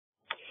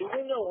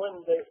we know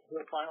when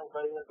the final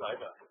day is? I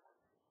don't.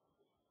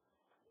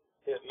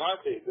 It might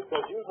be,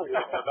 because usually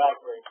about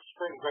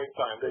spring break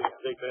time,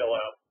 they bail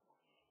out.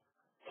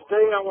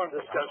 Today I want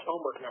to discuss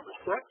homework number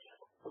 6,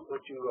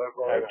 which you have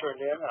already turned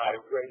in and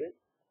I've graded.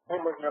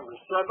 Homework number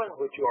 7,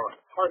 which you are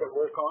hard at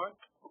work on.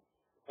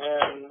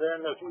 And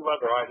then a few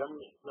other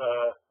items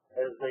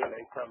as they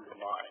may come to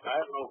mind.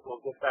 I don't know if we'll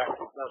get back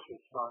to this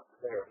response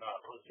today or not.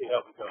 Let's see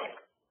how we go.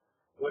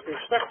 With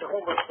respect to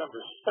homework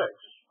number 6,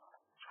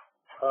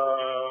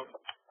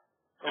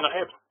 and I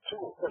have 2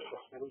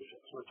 official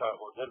solutions, which I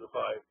will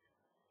identify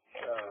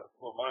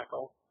for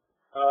Michael.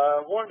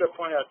 I wanted to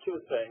point out 2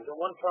 things. I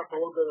want to talk a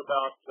little bit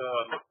about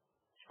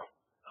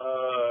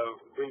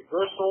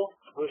reversal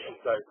versus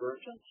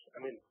divergence.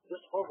 I mean, this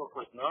homework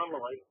was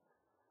nominally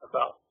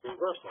about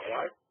reversal,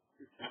 right?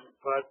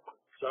 But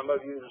some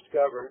of you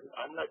discovered,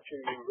 I'm not sure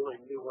you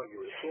really knew what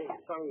you were seeing,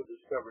 some of you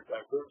discovered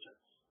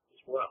divergence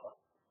as well.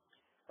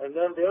 And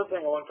then the other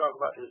thing I want to talk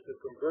about is the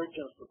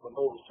convergence of the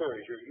mode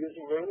series. You're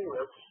using Rayleigh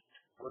lists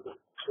with the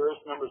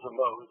various numbers of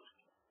modes.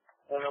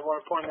 And I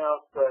want to point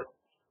out that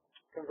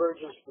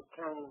convergence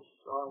depends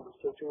on the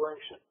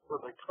situation. For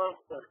the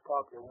constant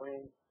popular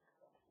mean,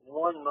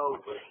 one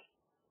mode was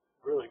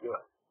really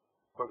good.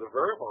 For the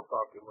variable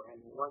popular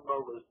mean, one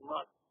mode was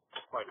not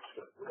quite as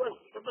good.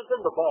 It was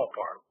in the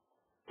ballpark,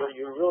 but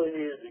you really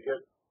needed to get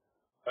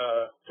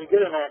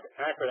an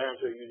accurate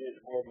answer, you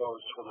needed more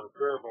modes for the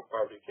variable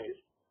property case,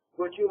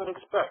 which you would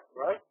expect,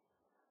 right?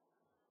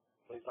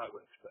 At least I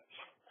would expect.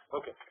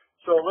 Okay,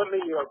 so let me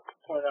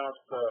point out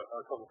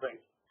a couple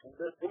things.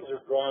 These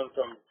are drawn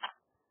from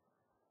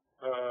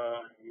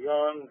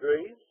Jan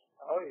Dries.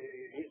 Oh,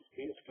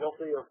 he's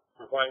guilty of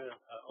providing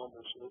a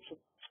homework solution.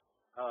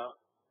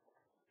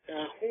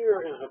 And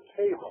here is a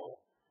table,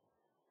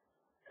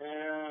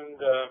 and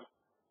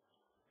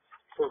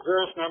for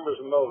various numbers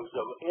of modes,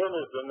 so n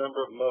is the number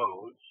of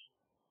modes,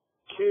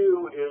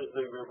 q is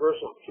the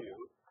reversal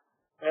q,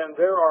 and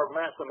there are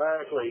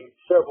mathematically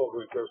several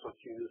reversal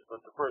q's,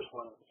 but the first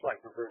one is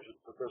like reversion,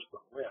 the first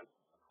one wins.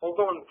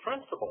 Although in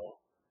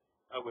principle,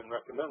 I wouldn't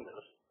recommend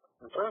this.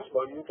 In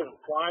principle, you can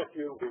fly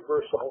through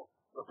reversal,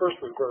 the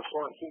first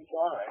reversal, and keep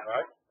flying,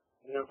 right?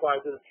 And then fly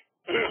through.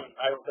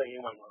 I don't think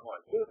anyone would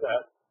want to do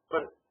that.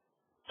 But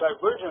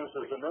divergence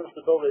is an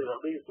instability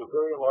that leads to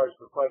very large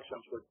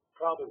deflections, which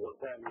probably will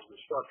damage the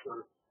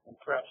structure and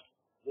perhaps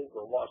lead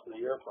to a loss of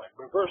the airplane.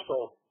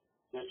 Reversal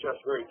is just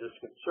very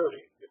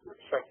disconcerting. If you're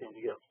expecting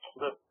to get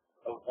lift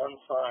of one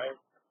side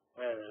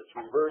and it's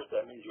reversed,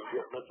 that means you'll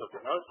get lift of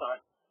another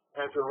side.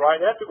 And if you're right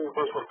at the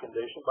reversal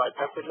condition, by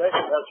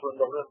definition, that's when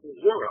the lift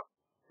is 0,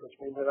 which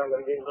means you're not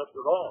going to get lift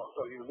at all.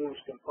 So you lose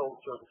control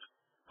surface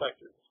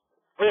factors.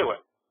 Anyway,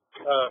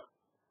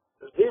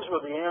 these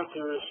were the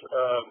answers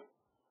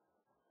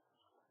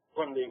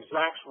from the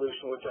exact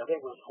solution, which I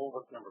think was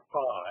homework number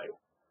 5.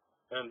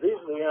 And these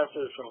are the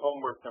answers from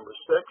homework number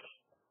 6.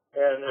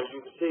 And as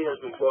you can see,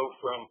 as we go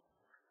from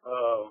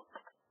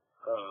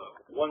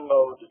 1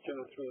 mode to 2,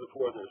 3 to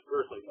 4, there's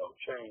virtually no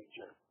change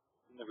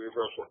in the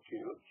reversal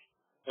cubes.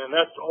 And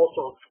that's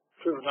also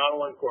true not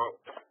only for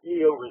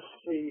E over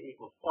C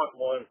equals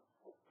 0.1,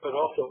 but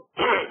also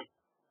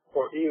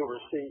for E over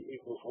C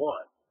equals 1.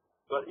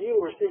 But E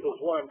over C equals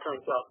 1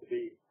 turns out to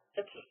be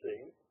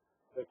interesting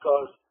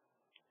because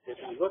if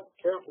you look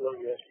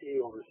carefully at E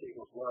over C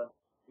equals 1,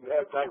 you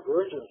have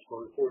divergence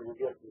before you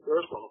get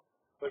reversal,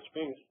 which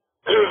means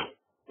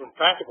in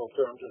practical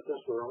terms, if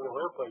this were a real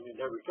airplane, you'd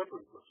never get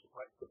reversal,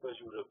 right? Because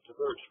you would have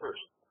diverged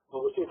first.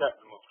 Well, we'll see that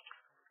in a moment.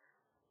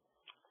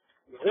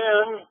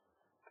 Then,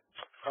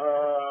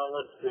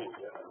 let's see.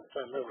 I'm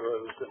trying to remember whether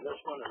it was in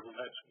this one or the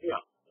next.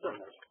 Yeah, it's in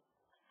this.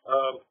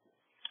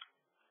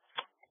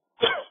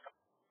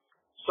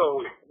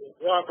 So,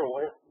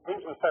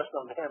 these were tested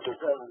on the hand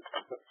presented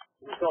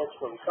results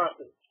for the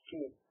constant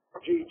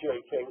GJ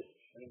case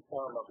in the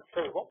form of a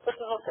table, which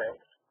is okay.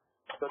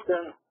 But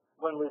then,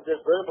 when we did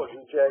variable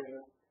GJ,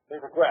 you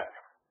made a graph,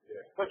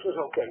 which was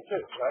okay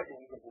too, right?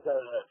 You can present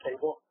it in a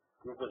table,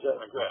 you present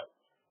a graph.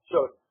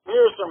 So,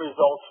 here are some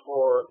results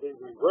for the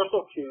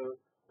reversal Q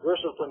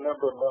versus the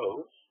number of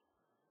modes.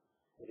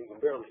 As you can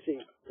barely see,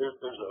 there's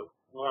a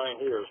line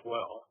here as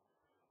well,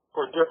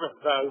 for different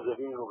values of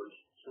E over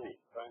C,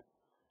 right?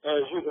 And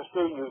as you can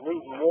see, you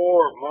need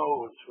more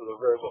modes for the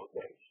variable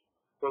case,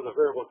 for the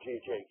variable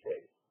GJ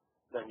case,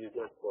 than you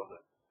did for the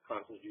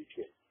constant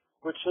GJ,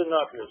 which should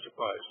not be a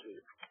surprise to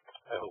you,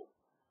 I hope.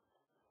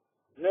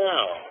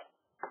 Now,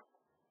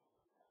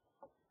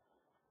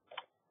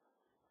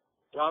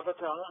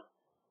 Javata,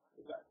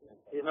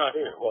 he's not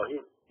here. Well,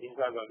 he's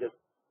not going to get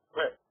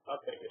credit.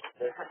 Okay.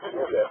 Okay.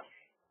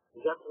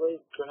 Is that the way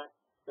you pronounce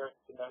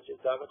it?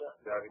 Davida?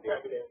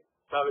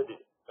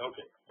 Davide.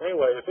 Okay.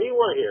 Anyway, if he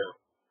were here,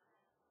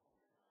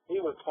 he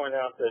would point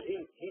out that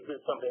he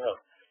did something else.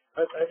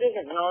 I think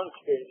in Jan's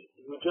case,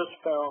 we just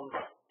found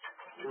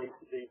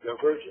the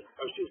divergent,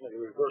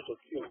 the reversal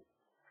Q.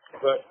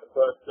 But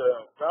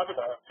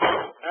Davida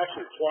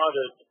actually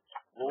plotted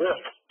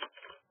lift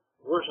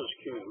versus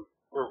Q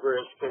for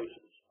various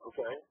cases.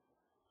 Okay.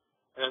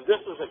 And this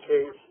is a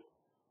case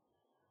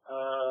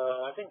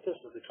think this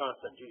is the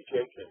constant GJ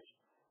case.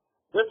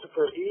 This is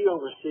for E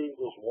over C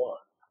equals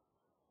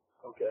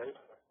 1. Okay?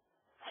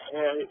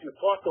 And if you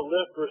plot the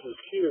lift versus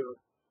Q,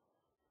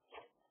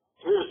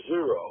 here's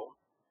 0.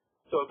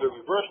 So the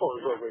reversal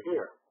is over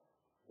here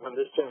when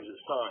this changes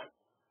sign.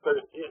 But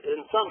in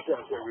some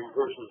sense, it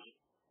reverses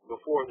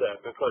before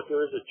that because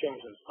there is a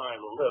change in sign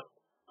of the lift.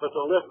 But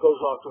the lift goes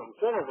off to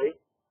infinity,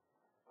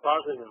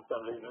 positive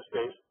infinity in this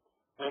case,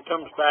 and it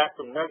comes back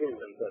from negative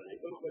infinity.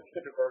 What's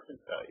the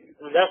divergence value?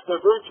 And that's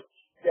divergence.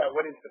 Yeah,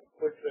 what's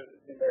the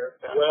numeric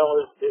value?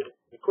 Well,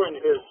 according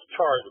to his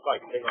chart, if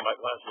I can take my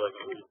glasses, I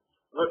can read it.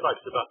 It looks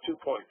like it's about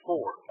 2.4.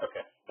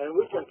 Okay. And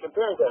we can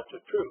compare that to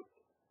truth.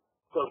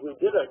 Because we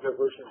did a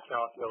divergence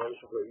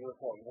calculation for a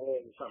uniform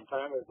mean some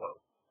time ago.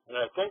 And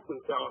I think we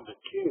found that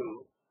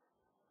Q,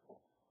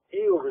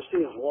 E over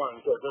C is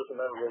 1, so it doesn't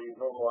matter whether you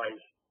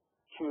normalize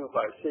Q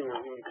by C or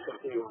E,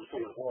 since E over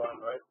C is 1,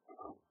 right?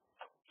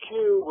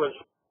 Q was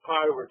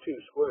pi over 2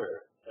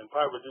 squared, and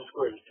pi over 2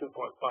 squared is 2.56,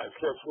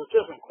 which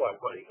isn't quite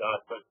what he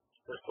got, but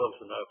it's close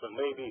enough. And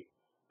maybe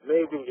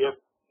if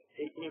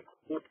he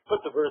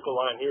put the vertical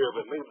line here,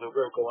 but maybe the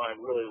vertical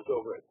line really is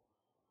over at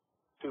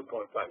 2.56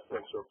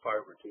 or pi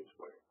over 2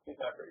 squared. Is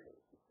that very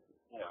good?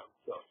 Yeah.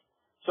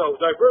 So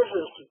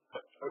divergence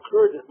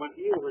occurred when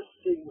E over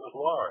C was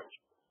large.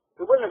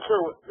 It wouldn't occur.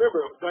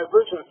 Remember,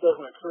 divergence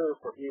doesn't occur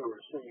for E over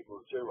C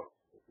equals 0.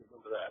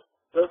 Remember that.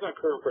 It doesn't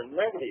occur for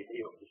negative E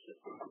over C.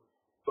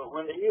 But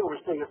when the E over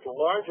C gets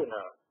large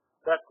enough,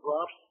 that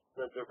drops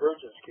the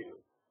divergence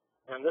Q.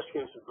 In this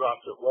case, it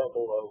drops it well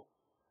below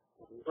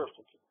the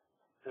reversal Q.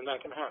 And that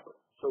can happen.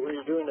 So when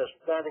you're doing a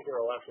static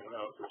aeroelastic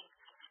analysis,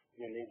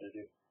 you need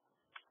to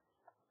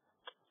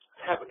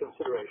have a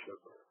consideration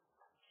of that.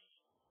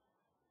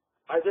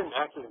 I didn't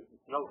actually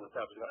know that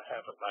was going to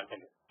happen.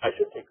 I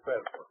should take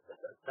credit for it.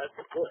 That's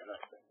a really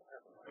nice thing to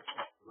happen.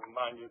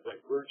 Remind you that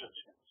divergence.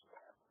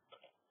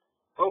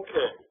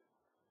 Okay.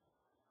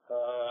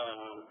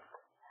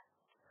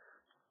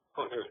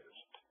 Here it is.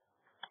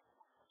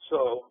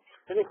 So,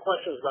 any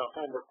questions about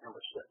homework number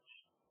 6?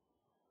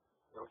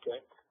 Okay.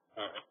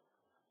 All right.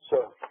 So,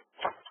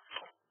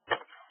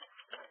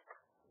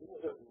 these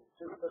are the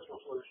two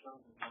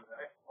solutions and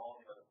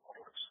all the other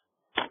homeworks.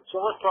 So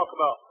let's talk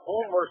about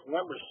homework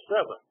number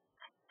 7,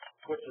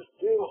 which is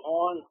due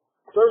on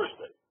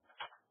Thursday.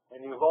 And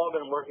you've all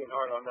been working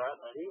hard on that,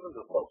 and even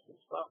the folks in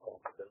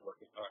Stockholm have been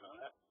working hard on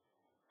that.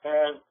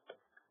 And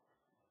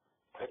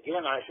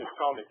again, I should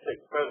probably take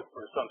credit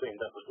for something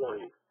that was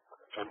really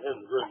an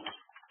hidden room.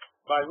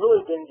 But I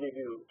really didn't give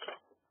you,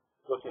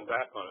 looking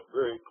back on it,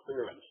 very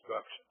clear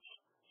instructions.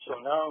 So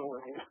now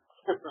we're in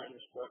clear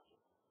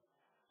instructions.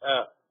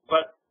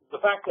 But the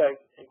fact that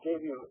I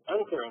gave you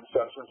unclear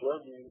instructions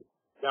led you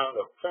down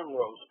the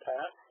Primrose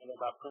Path. You know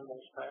about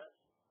Primrose Path?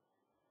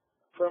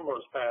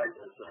 Primrose Path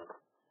is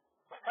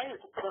why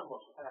is the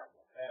Primrose Path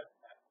a bad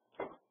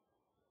path?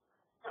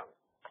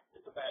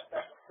 It's a bad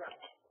path.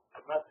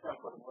 That's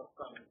something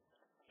from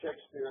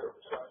Shakespeare or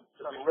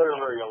some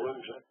literary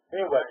allusion.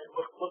 Anyway, It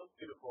looks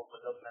beautiful,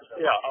 but doesn't have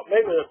that. yeah,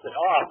 maybe that's it.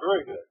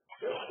 Very good.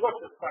 It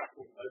looks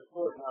attractive, but it's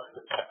really not a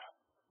good path.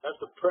 That's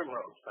the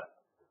Primrose Path.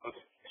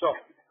 Okay. So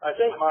I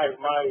think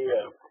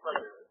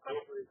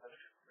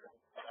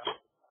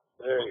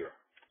there you go.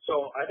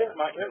 So I think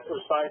my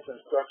imprecise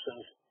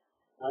instructions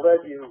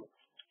led you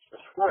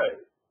astray.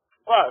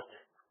 But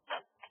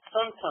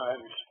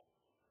sometimes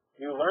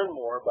you learn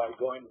more by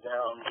going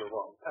down the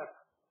wrong path,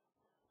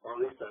 or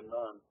at least a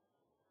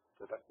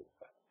non-productive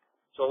path.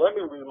 So let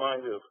me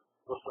remind you,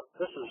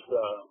 this is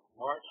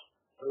March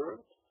 3rd.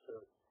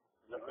 Is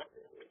that right?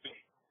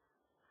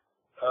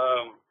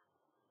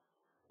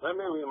 Let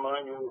me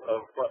remind you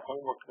of what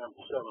homework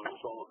number 7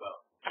 is all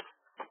about.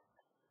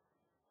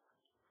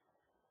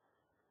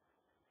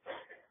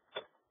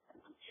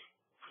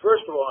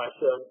 First of all, I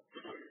said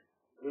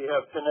we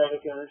have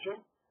kinetic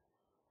energy,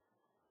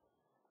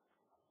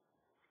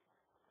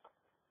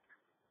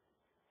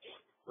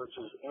 which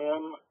is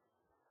m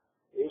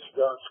h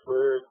dot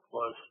squared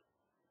plus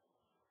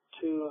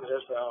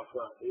 2s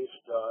alpha h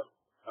dot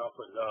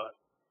alpha dot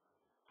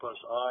plus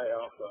I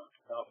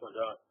alpha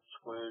dot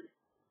squared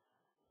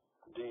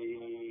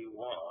dy.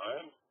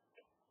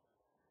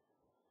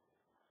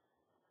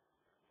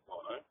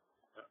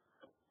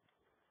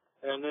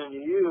 And then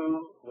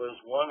U was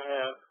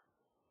 1/2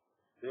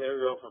 the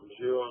integral from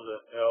 0 to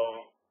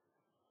L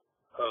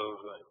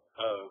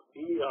of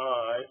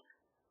EI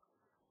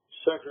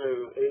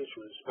secondary to H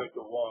with respect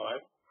to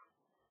Y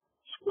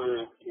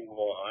squared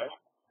dy.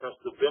 That's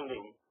the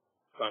bending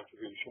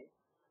contribution.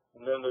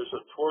 And then there's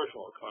a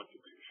torsional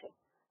contribution.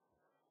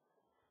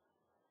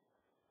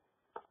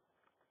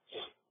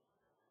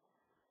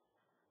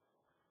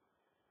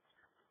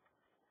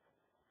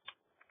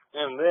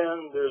 And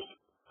then there's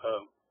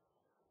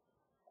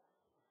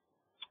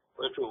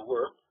ritual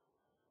work,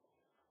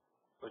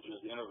 which is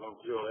the integral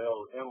from 0 to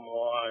L of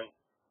my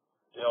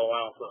del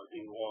alpha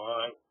dy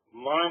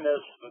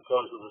minus,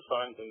 because of the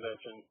sign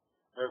convention,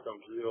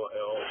 integral from 0 to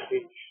L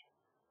h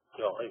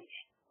del h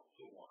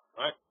dy.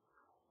 Right?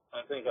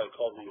 I think I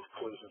called these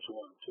equations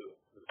 1 and 2.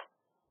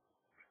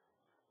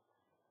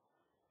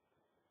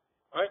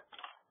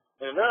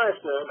 And then I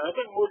said, I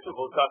think most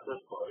people got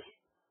this part.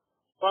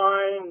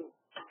 Find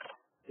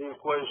the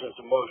equations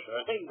of motion.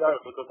 I think you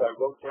got it because I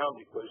wrote down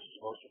the equations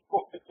of motion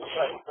for you.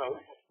 So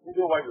you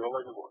do what you're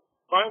looking for.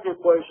 Find the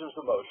equations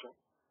of motion.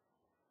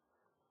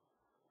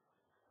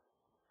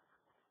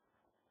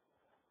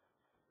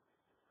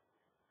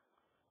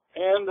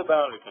 And the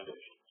boundary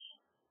conditions,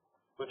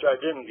 which I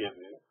didn't give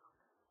you.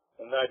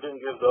 And I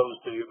didn't give those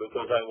to you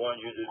because I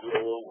wanted you to do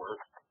a little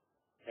work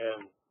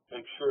and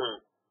make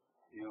sure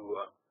you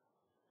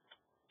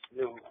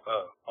knew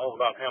all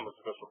about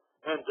Hamilton's principle.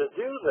 And to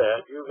do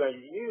that, you're going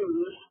to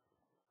use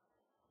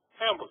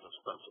Hamilton's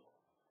principle.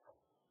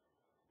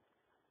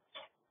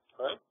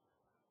 Right?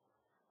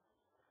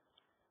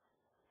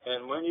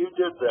 And when you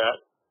did that,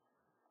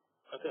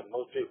 I think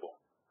most people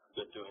have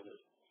been doing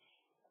this,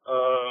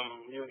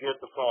 you get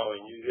the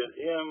following. You get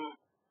M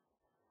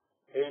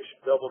H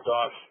double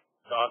dot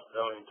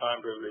in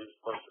time derivatives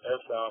plus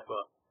S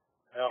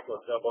alpha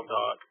double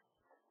dot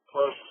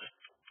plus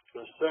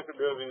the second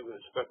derivative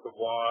with respect to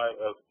y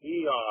of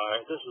EI.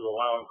 This is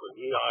allowing for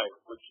EI,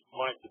 which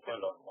might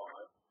depend on y.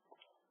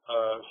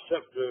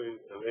 Second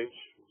derivative of H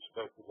with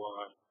respect to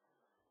y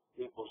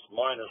equals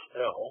minus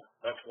L.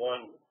 That's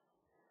one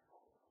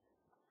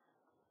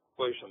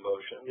equation of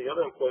motion. The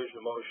other equation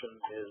of motion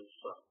is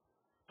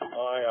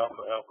I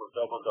alpha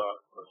double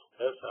dot plus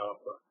S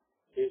alpha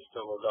H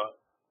double dot.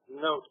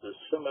 Note the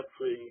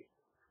symmetry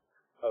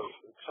of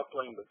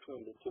coupling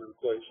between the two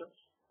equations.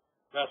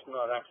 That's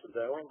not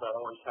accidental. That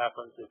always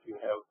happens if you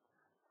have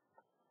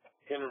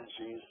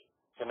energies,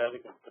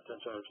 kinetic and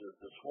potential energy of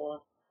this one,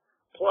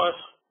 plus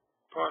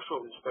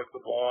partial respect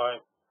of y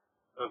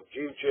of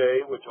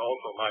Gj, which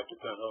also might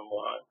depend on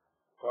y,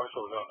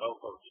 partial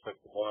alpha respect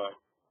of y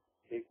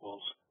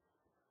equals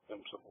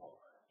m sub y.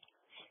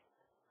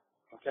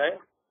 Okay?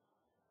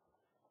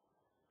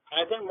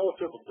 I think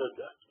most people did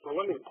that. So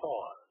let me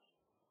pause.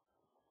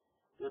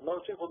 Did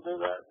most people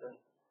do that? And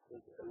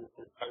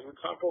are you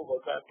comfortable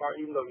with that part,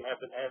 even though you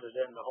haven't added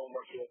in the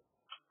homework yet?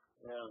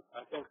 Yeah,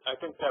 I think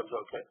that was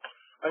okay.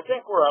 I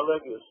think where I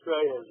led you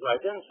astray is I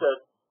then said,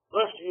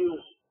 let's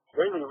use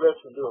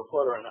Rayleigh-Ritz and do a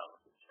flutter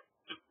analysis.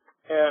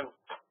 And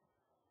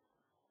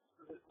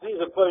these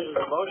equations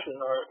of motion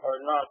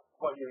are not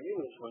what you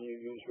use when you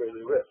use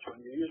Rayleigh-Ritz.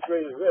 When you use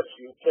Rayleigh-Ritz,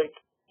 you take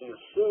the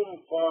assumed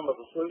form of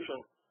the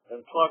solution and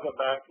plug it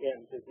back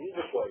into these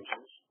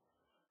equations,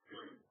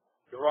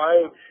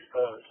 derive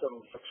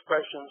some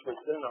expressions which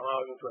then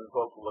allow you to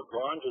invoke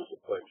Lagrange's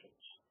equations,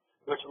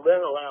 which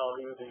then allow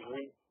you to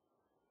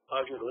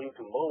lead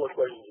to modal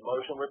equations of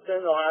motion, which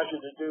then allows you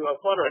to do a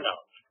flutter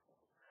analysis.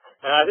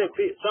 And I think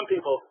some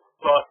people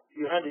thought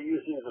you had to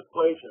use these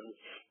equations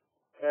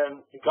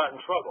and you got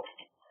in trouble.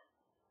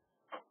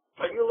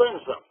 But you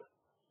learned something.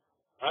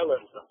 I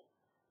learned something,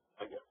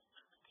 I guess.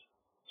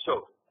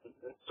 So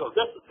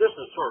this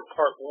is sort of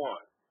part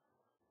one,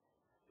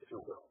 if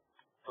you will,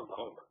 of the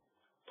homework.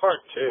 Part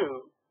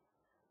two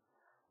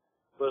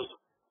was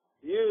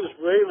use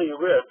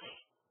Rayleigh-Ritz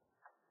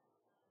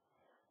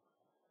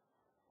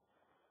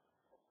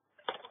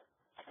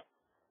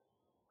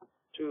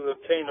to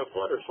obtain a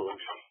flutter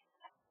solution.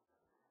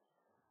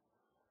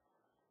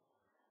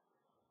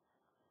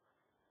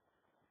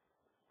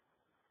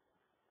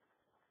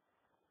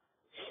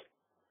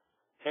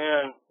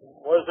 And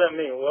what does that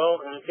mean?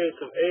 Well, in the case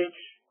of H,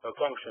 a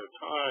function of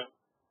time,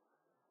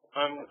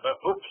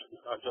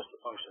 it's not just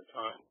a function of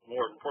time.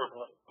 More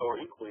importantly,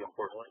 or equally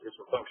importantly, it's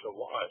a function of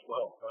y as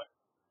well, right?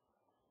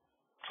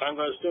 I'm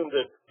going to assume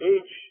that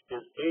H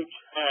is H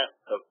hat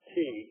of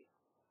t,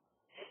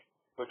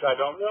 which I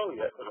don't know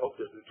yet, but hope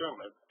to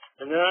determine.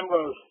 And then I'm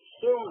going to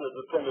assume the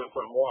dependence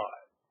on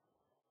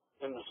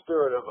y in the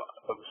spirit of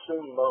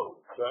assumed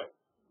modes, right?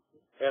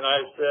 And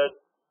I said,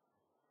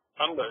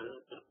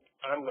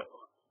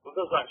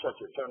 because I'm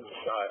such a terminal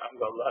guy, I'm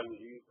going to allow you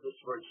to use this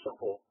very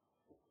simple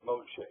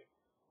mode shape,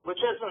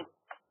 which isn't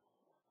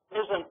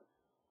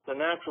the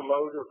natural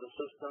mode of the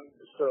system.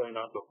 It's certainly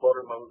not the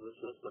flutter mode of the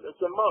system.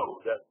 It's a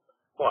mode that,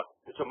 what?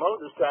 It's a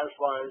mode that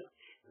satisfies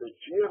the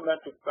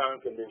geometric bound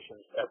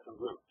conditions at the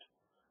root,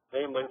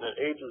 namely that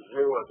H is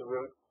 0 at the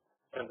root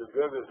and the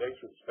derivative of H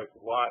with respect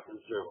to y is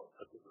 0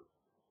 at the root.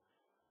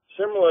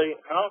 Similarly,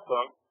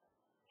 alpha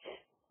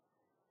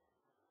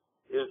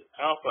is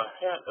alpha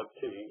hat of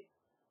t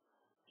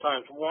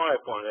times y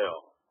upon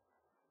L.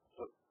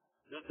 So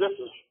this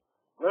is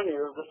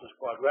linear, this is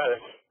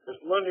quadratic. It's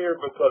linear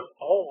because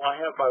all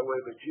I have by way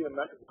of a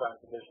geometric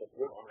bound condition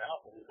on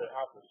alpha is that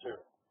alpha is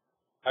 0.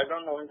 I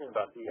don't know anything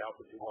about d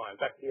alpha dy.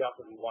 In fact, d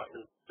alpha dy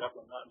is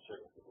definitely not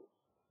 0,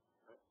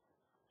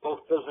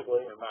 both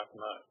physically and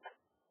mathematically.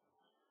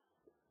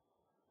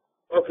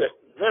 Okay,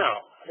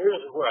 now,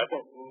 here's where I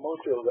think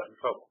most people got in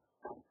trouble.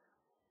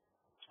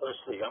 Let's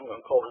see, I'm going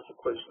to call this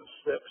equation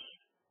 6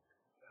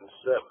 and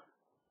 7.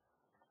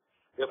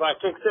 If I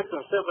take 6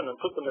 and 7 and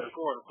put them in 4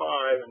 and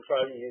 5 and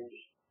try to use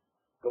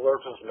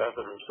Galerkin's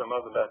method or some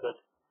other method,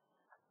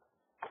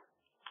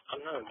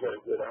 I'm not going to get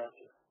a good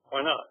answer.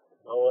 Why not?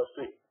 Well, let's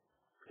see.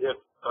 If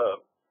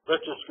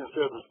let's just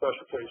consider the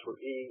special case where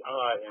E,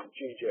 I, and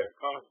Gj are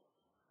constant.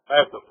 I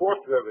have the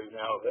fourth derivative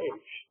now of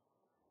h,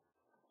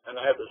 and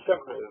I have the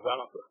second derivative of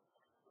alpha.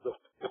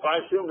 If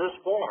I assume this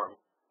form,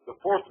 the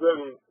fourth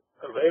derivative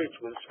of h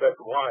with respect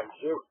to y is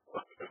 0.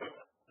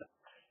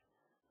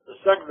 The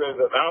second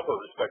derivative of alpha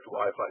with respect to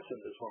y, if I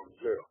assume this form is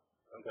 0.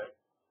 Okay?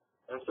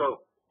 And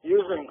so,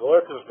 using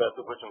Galerkin's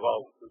method, which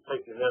involves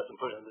taking this and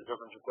putting it in the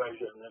difference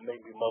equation, and then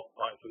maybe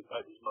multiplying through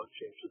by these mode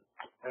changes,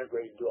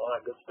 integrate and do all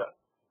that good stuff.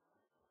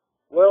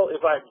 Well,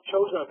 if I had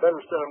chosen a better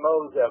set of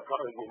modes, that would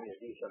probably give me a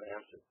decent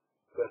answer.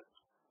 But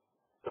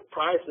the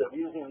price of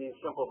using these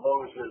simple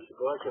modes is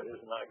Galerkin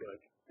is not going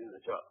to do the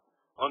job.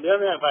 On the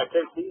other hand, if I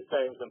take these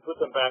things and put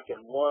them back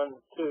in 1,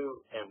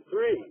 2, and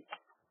 3,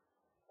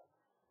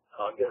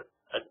 I'll get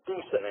a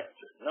decent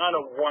answer. Not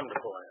a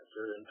wonderful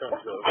answer in terms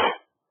of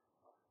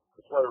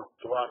the flow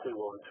velocity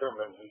will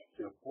determine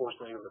to force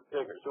an even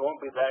bigger. So it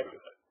won't be that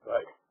good,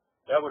 right?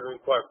 That would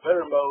require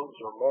better modes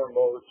or more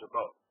modes or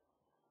both.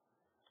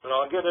 But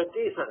I'll get a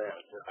decent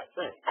answer, I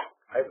think.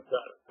 I haven't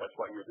done it. That's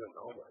why you're doing the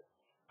homework.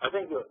 I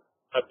think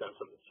I've done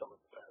some of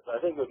the past. I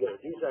think you'll get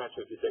a decent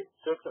answer if you take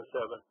 6 and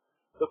 7,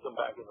 put them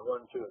back into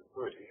 1, 2, and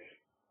 3,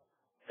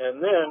 and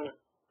then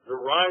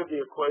derive the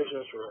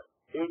equations for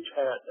h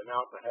hat and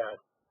alpha hat.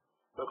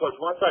 Because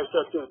once I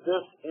substitute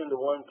this into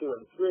 1,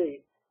 2, and 3,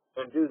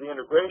 and do the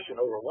integration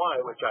over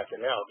y, which I can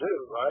now do,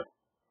 right?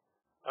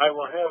 I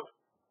will have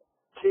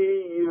t,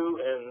 u,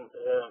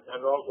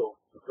 and also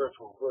the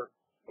virtual work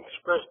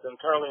expressed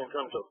entirely in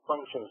terms of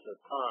functions of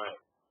time,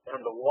 and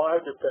the y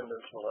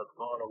dependence will have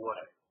gone away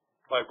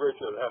by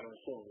virtue of having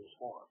seen this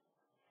form.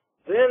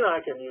 Then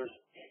I can use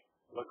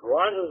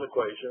Lagrange's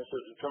equations to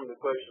determine the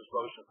equations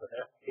motion for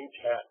h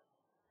hat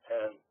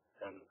and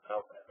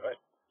alpha hat,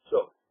 right?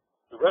 So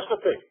the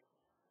recipe,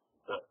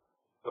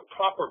 the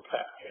proper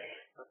path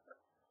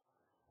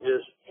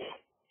is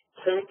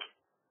take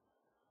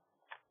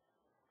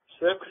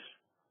 6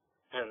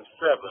 and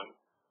 7,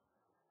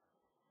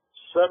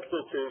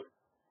 substitute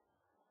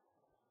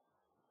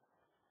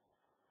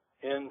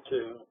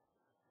into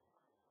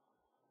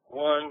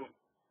 1,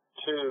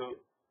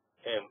 2,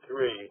 and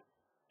 3.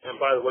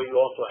 And by the way, you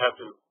also have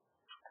to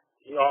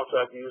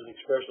use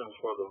expressions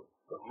for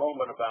the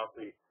moment about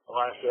the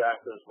elastic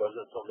axis, was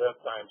it the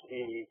left times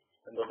e,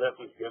 and the left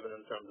is given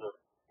in terms of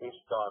h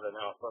dot and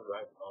alpha,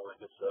 right, and all that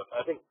good stuff.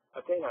 I think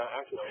I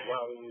actually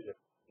allow you to,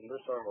 in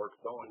this framework,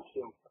 to only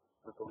assume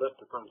that the lift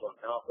depends on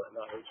alpha and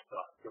not h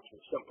dot, which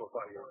will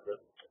simplify your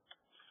arithmetic.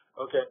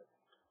 Okay.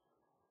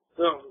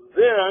 So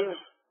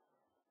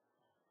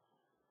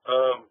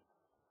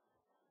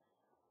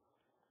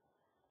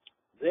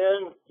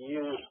then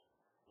use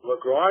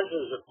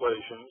Lagrange's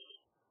equations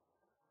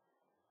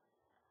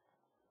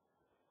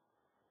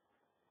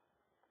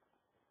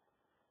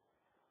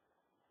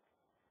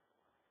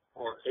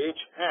for h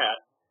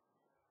hat,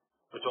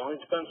 which only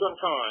depends on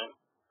time,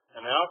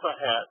 and alpha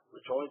hat,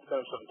 which only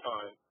depends on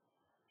time,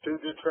 to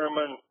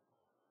determine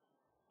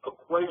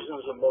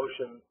equations of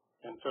motion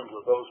in terms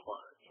of those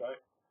quantities,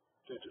 right?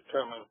 To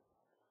determine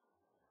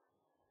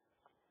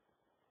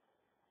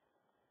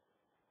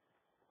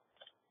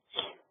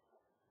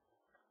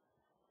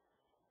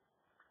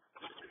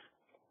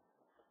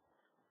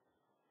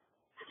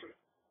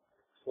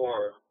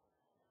for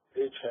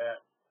h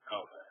hat,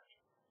 alpha hat.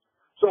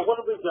 So what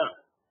have we done?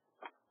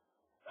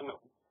 I mean,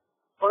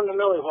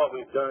 fundamentally what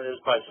we've done is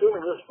by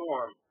assuming this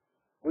form,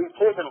 we've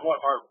taken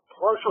what are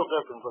partial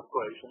difference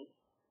equations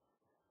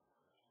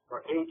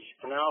for h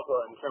and alpha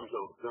in terms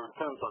of their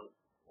dependence on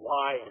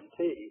y and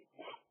t,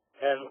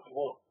 and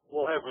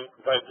we'll have,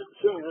 by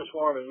assuming this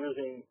form and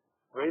using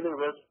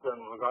Rayleigh-Ritz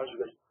and Lagrange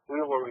equations, we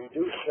will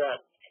reduce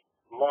that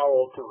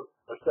model to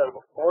a set of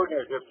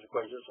ordinary difference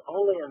equations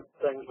only in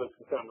things which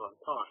depend on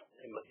time,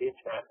 in the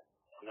h hat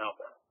and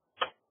alpha.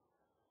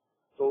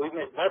 So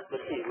that's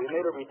the key. We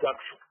made a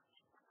reduction.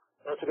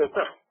 That's a good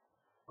thing.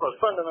 Because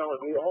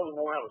fundamentally, we only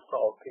know how to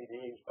solve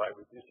PDEs by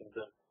reducing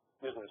them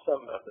using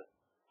some method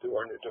to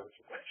ordinary difference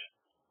equations.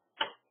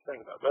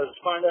 Think about it. Whether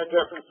it's finite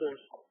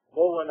differences,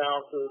 mole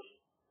analysis,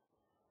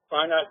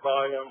 finite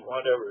volume,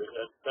 whatever,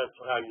 that's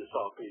how you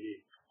solve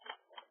PDEs.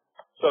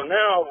 So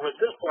now, with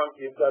this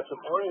point, you've got some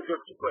ordinary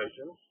difference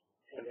equations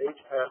in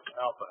h hat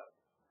alpha.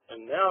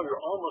 And now you're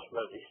almost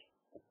ready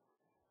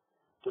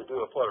to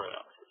do a flutter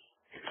analysis.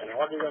 And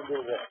what are you going to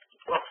do next?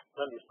 Well,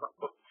 let me stop.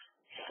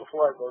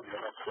 Before I go to the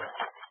next step.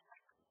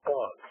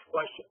 Pause.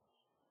 Question.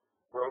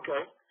 We're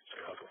okay?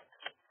 Okay.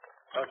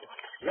 Okay.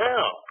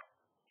 Now,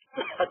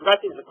 I've got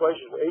these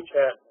equations for h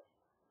hat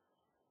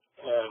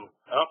and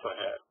alpha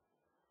hat.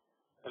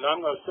 And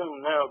I'm going to assume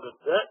now that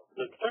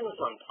the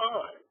dependence on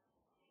time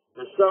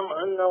is some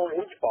unknown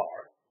h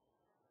bar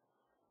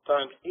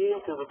times e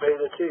to the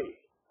beta t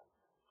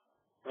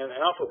and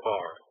alpha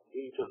bar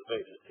e to the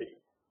beta t.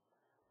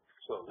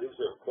 So these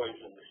are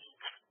equations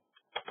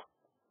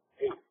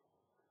 8.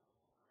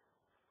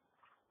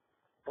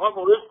 What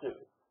will this do?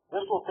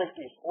 This will take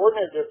these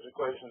ordinary difference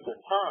equations in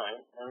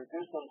time and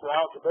reduce them to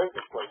algebraic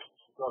equations.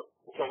 So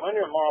it's a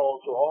linear model,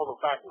 so all the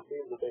factors e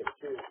to the beta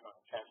t is going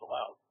to cancel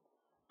out.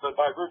 But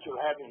by virtue of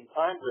having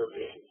time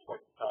derivatives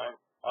like time,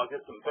 I'll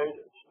get some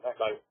betas. In fact,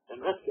 in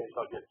this case,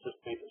 I'll get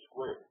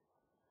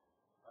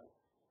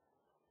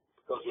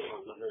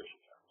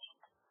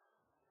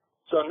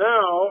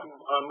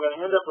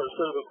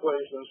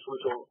equations,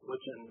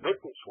 which in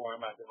matrix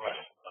form I can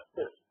write like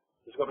this.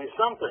 It's going to be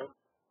something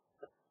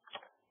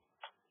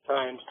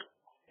times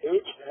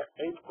h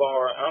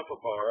bar alpha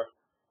bar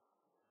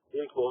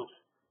equals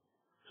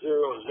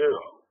 0,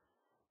 0.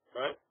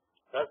 Right?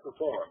 That's the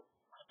form.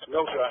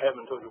 Note that I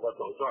haven't told you what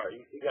those are.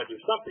 You got to do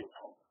something,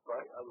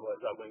 right?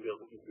 Otherwise, I wouldn't be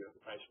able to give you a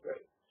nice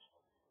grade.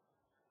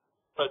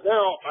 But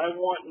now I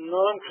want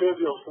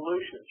non-trivial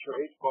solutions for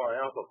h bar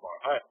and alpha bar.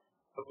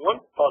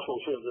 One possible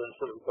solution to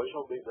this equation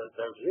will be that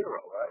they're 0,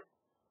 right?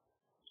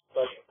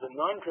 But the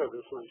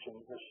non-trivial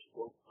solution, which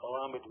will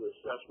allow me to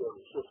assess whether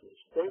the system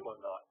is stable or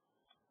not,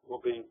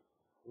 will be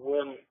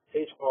when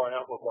h bar and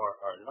alpha bar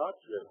are not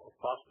 0,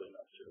 possibly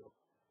not 0.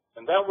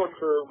 And that will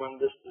occur when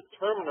this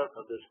determinant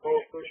of this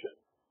coefficient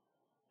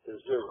is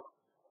 0.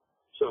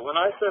 So when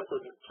I set the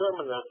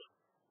determinant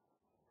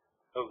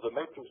of the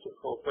matrix of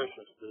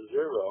coefficients to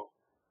 0,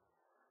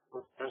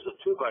 there's a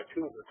 2 by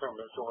 2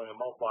 determinant, so when I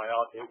multiply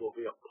out, it will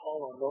be a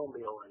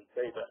polynomial in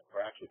beta,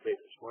 or actually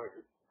beta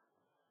squared.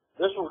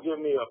 This will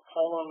give me a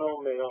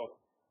polynomial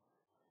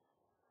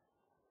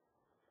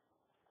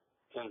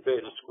in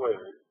beta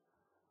squared.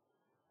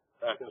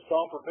 I can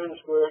solve for beta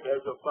squared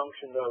as a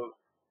function of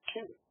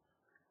q,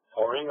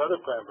 or any other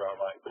parameter I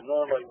like, but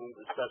normally we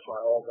would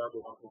specify all the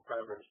other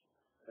parameters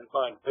and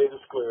find beta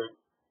squared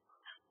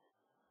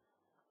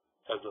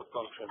as a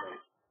function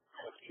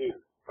of q.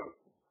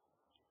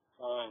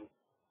 Fine.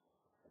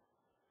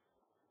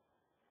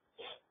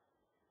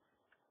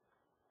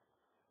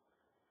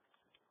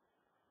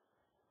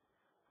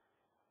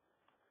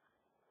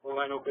 Well,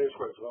 I know beta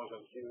squared as long as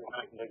I'm q,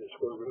 I can take a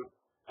square root.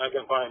 I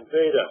can find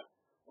beta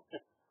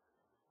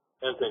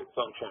as a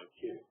function of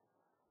q.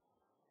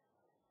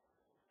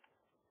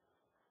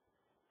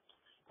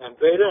 And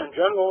beta in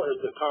general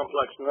is a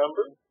complex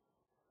number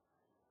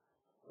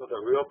with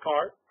a real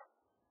part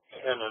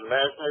and an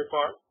imaginary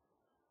part.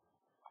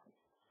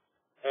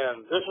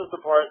 And this is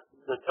the part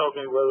that tells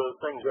me whether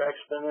things are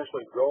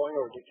exponentially growing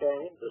or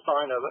decaying, the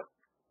sign of it.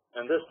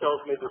 And this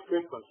tells me the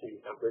frequency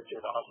at which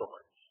it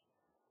oscillates.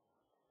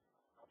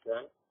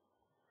 Okay?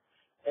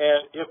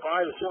 And if I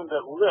assume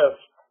that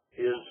lift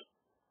is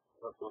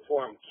the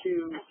form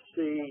Q,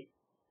 C,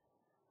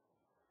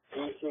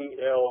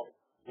 DCL,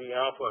 D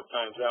alpha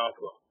times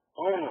alpha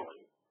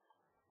only,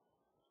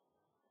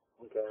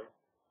 okay,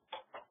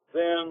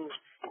 then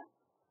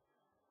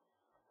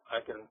I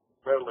can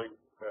readily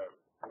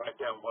write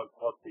down what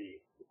the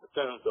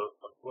dependence of,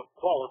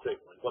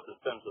 qualitatively, what the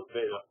dependence of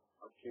beta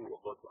on Q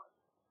will look like.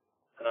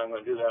 And I'm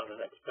going to do that on the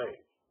next page.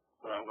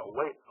 But I'm going to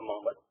wait a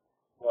moment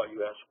while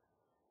you ask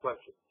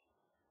questions.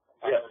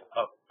 Yes.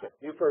 Okay.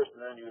 You first,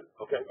 and then you.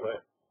 Okay, go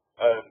ahead.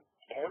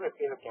 Can you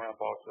repeat again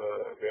about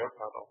the real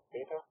part of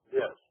beta?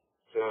 Yes.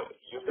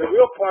 The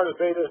real part of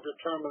beta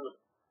determines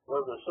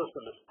whether the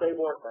system is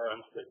stable or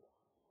unstable.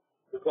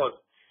 Because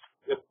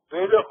if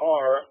beta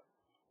R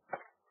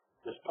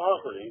is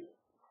positive,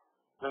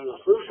 then the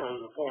solution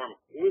is the form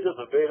e to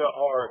the beta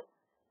R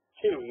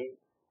t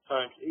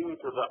times e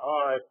to the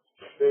I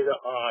beta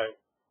I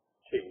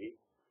t.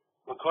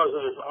 Because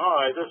it is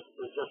I, this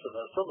is just an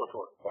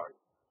oscillatory part.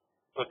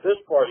 But this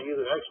part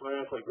either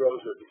exponentially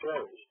grows or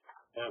decays.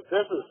 And if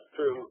this is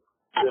true,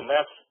 then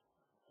that's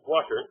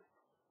fluttered.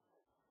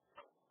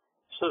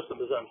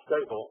 System is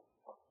unstable.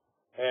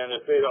 And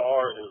if beta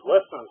R is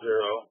less than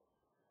 0,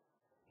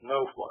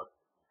 no flutter.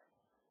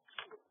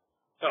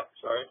 Oh,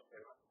 sorry.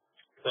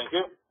 Thank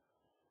you.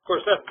 Of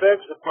course, that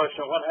begs the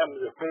question, what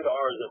happens if beta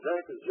R is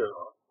identical to 0?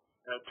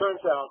 And it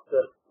turns out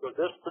that for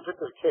this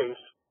particular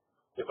case,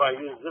 if I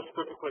use this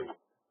particularly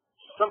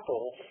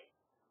simple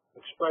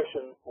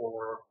expression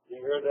for the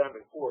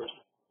aerodynamic force,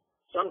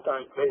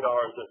 sometimes beta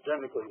R is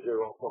identically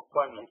 0 for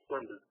quite an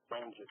extended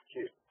range of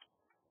Q.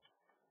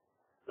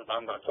 But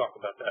I'm going to talk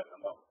about that in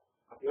a moment.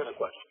 You had a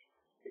question?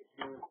 If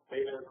you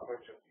beta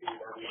equation Q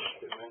that is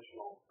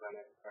dimensional, then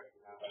it's correct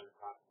now that it's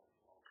not.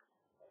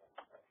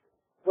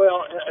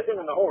 Well, I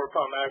think in the homework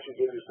problem I actually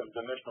gave you some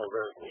dimensional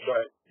variables,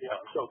 right? Yeah,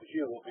 so the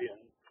Q will be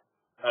in,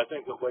 I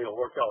think the way it'll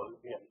work out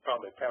will be in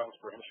probably pounds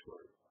per inch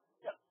squared.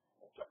 Yeah,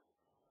 that's right.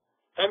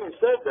 Having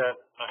said that,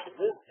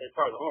 as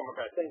part of the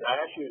homework, I think I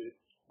asked you,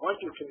 once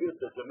you compute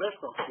the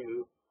dimensional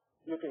Q,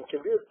 you can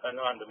compute a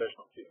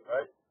non-dimensional Q,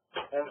 right?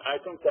 And I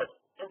think that's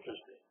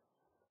interesting.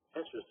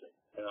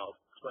 And I'll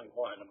explain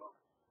why in a moment.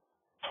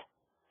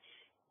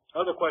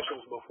 Other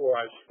questions before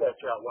I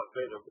sketch out what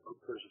beta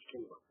versus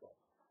Q looks like?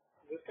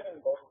 This can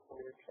involve a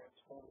Fourier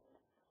transform.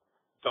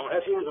 Don't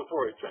have to use a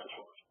Fourier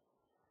transform.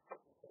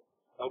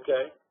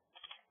 Okay.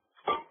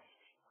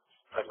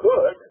 I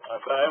could,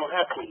 but I don't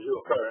have to do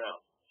a current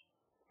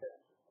analysis.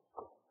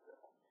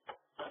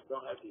 I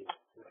don't have to use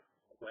it.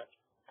 Okay.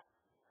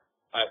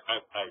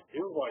 I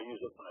do want to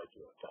use it when I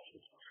do a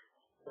test.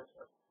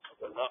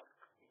 But not.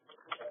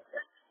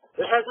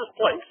 It has its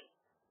place,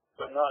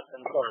 but not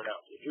in current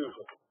analysis,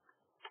 usually.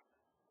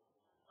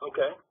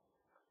 Okay.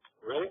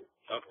 Ready?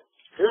 Okay.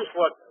 Here's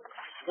what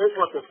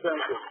the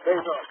sense of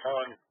beta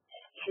on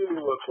Q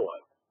looks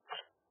like.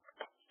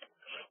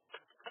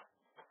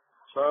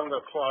 So I'm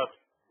going to plot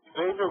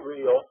beta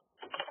real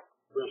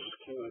versus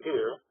Q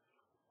here,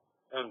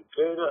 and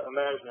beta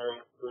imaginary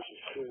versus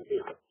Q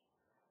here.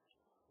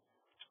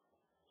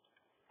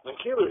 When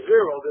Q is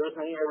 0, there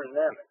isn't any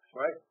aerodynamics,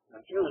 right?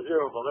 When Q is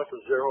 0, the left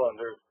is 0, and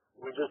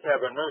we just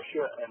have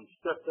inertia and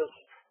stiffness,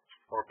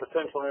 or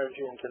potential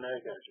energy and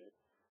kinetic energy.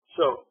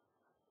 So,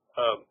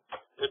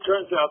 it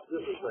turns out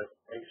this is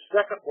a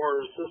second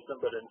order system,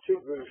 but in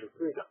 2 degrees of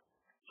freedom.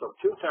 So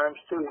 2 times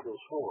 2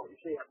 equals 4. You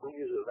see, we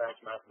use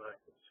advanced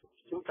mathematics.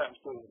 2 times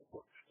 2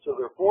 equals 4. So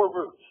there are 4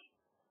 roots,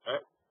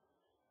 right?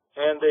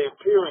 And they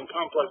appear in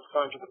complex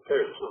conjugate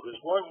pairs. So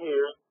there's one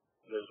here,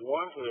 there's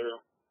one here,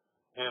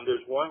 and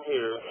there's one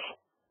here,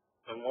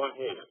 and one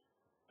here.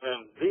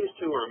 And these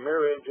two are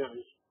mirror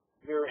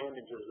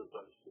images of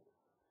those two.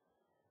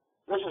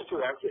 This is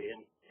true actually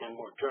in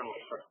more general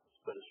terms,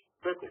 but it's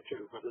strictly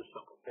true for this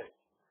simple case.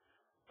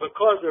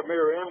 Because they're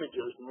mirror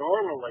images,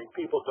 normally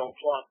people don't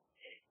plot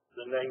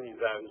the negative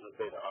values of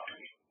beta r.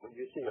 When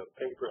you see a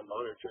paper in the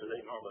literature,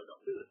 they normally don't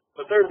do this.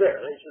 But they're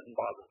there. They shouldn't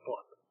bother to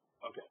plot them.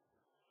 Okay.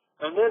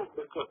 And then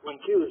when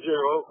Q is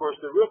 0, of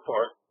course, the real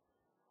part,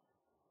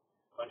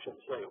 I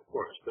shouldn't say of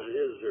course, but it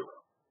is 0.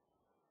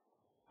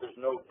 There's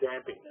no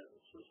damping in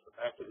the system.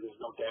 Actually,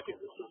 there's no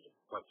damping in the system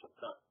for quite some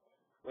time.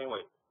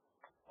 Anyway,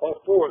 all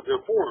 4, there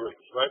are 4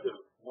 roots, right? There's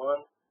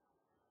 1,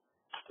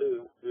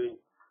 2, 3.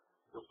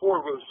 The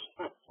 4 roots,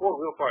 4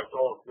 real parts,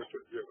 all of which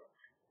are 0.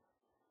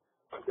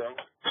 Okay?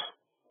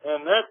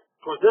 And that,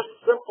 for this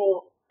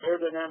simple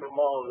aerodynamic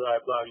model that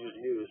I've allowed you to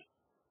use,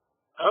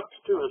 up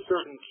to a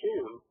certain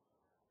Q,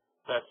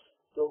 that's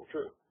still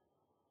true.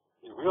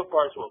 The real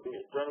parts will be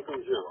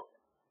identically 0.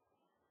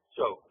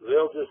 So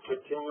they'll just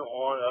continue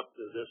on up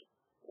to this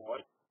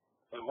point.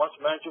 And what's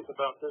magic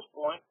about this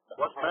point?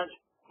 What's magic?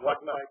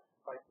 What magic?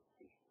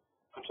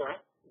 I'm sorry?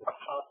 A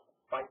hot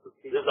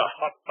bifurcation. There's a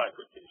hot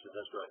bifurcation,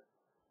 that's right.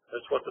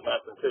 That's what the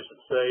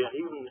mathematicians say, and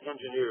even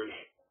engineers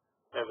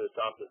have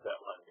adopted that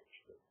language.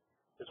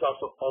 It's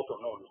also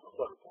known as the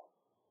butterfly.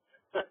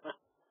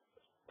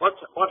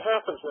 What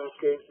happens in this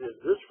case is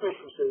this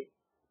frequency,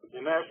 the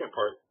imaginary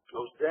part,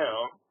 goes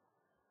down,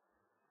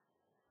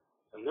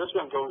 and this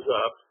one goes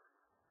up,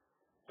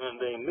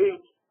 and they meet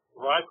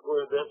right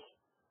where this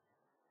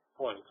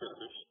point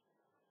occurs,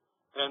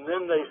 and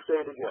then they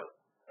stay together.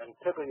 And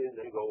typically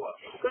they go up.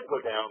 It could go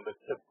down, but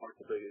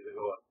typically they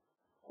go up.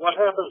 What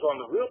happens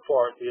on the real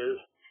part is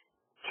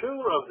 2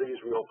 of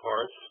these real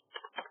parts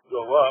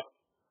go up,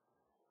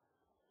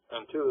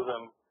 and 2 of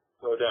them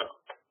go down.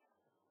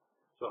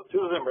 So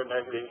 2 of them are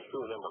negative,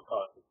 2 of them are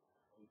positive.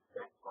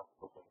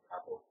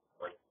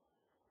 Like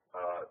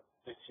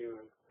the 2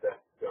 that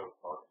go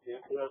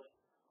positive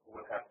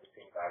would have the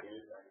same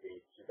values, and the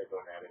 2 that go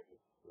negative.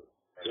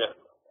 Yeah,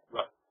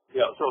 right.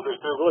 Yeah, so there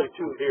are really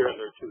 2 here and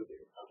there are 2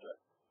 here. Okay.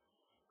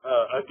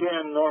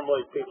 Again,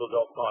 normally people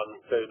don't bother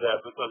to say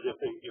that because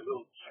if you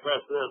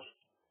stress this,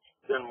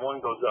 then one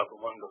goes up and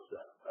one goes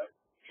down, right?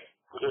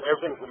 Because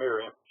everything's a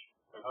mirror image.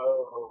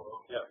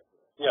 Oh. Yeah.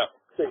 Yeah.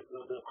 See,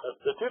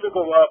 the 2 that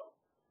go up,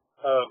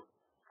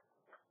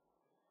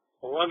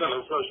 one of them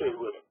is associated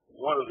with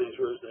one of these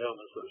roots, the other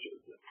is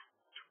associated with it.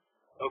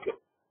 Okay.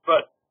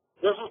 But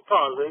this is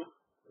positive,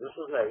 this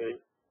is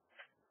negative,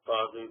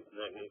 positive,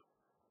 negative.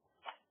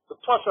 The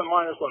plus and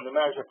minus on the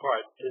imaginary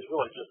part is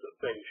really just a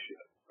phase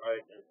shift,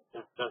 right?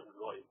 It doesn't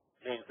really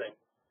mean anything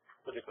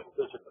particularly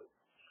physically.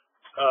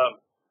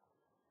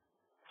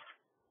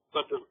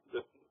 But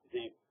the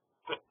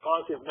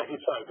positive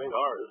negative side of beta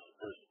r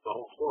is the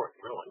whole story,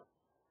 really.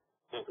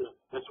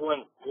 It's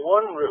when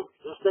one root,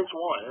 this takes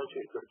 1,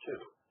 actually there are 2.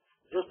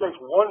 This takes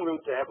 1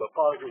 root to have a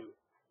positive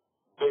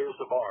beta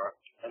sub r,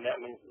 and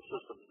that means the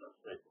system is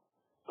unstable.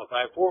 So if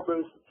I have 4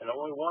 roots and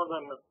only one of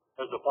them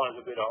has a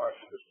positive beta r,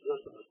 the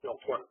system is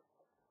still flat.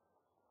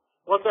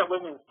 What that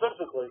would mean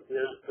physically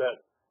is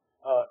that,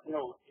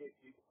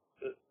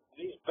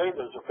 these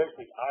betas are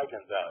basically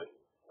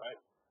eigenvalues, right?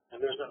 And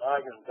there's an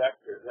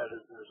eigenvector, that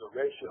is, there's a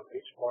ratio of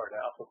H bar to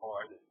alpha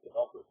bar that you can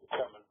also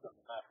determine from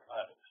the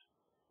mathematics.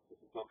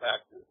 If you go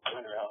back to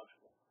linear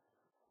algebra.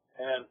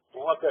 And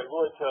what that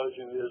really tells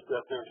you is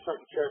that there are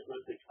certain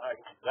characteristic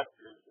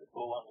eigenvectors that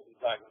go along with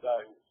these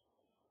eigenvalues.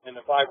 And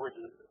if I were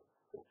to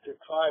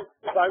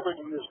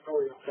use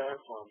Fourier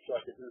transforms, so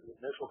I could do the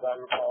initial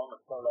value column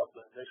and start off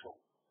the initial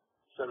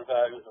set of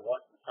values and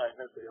watch the time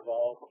as they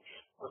evolve.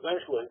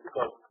 Eventually,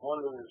 because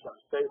one root is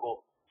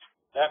unstable,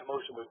 that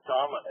motion would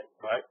dominate,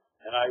 right?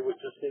 And I would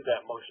just see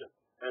that motion.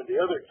 And the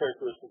other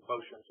characteristic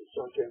motions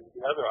associated with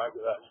the other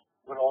eigenvalues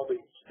would all be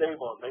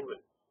stable, and they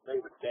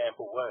would damp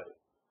away.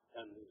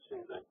 And you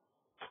see that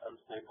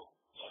unstable.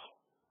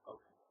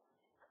 Okay.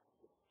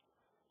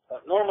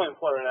 Normally in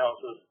Fourier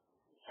analysis,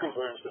 people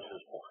are interested in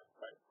this point,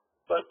 right?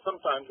 But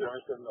sometimes they're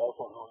interested in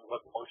also knowing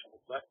what the motion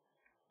is like.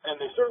 And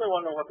they certainly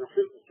want to know what their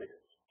frequency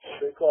is.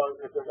 Because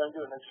if they're going to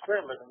do an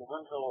experiment in the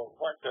Winslow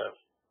flight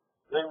test,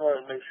 they want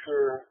to make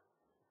sure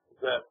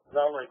that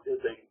not only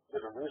did they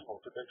get a reasonable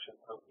prediction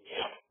of the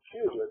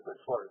Q at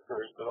which flight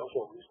occurs, but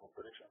also a reasonable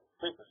prediction of the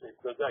frequency,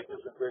 because that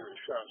gives them greater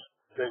assurance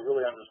they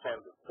really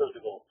understand the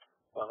physical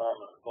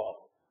phenomena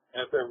involved.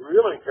 And if they're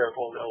really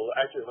careful, they'll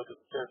actually look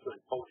at the characteristic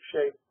both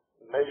shape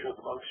and measure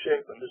the most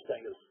shape, and this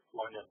thing is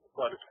going into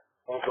flutter.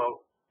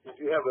 Although, if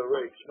you have a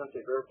very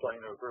expensive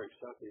airplane or a very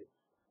expensive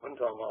wind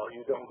tunnel model,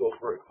 you don't go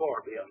very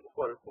far beyond the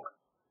flutter point,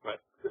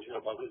 right? Because you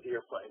don't want to lose the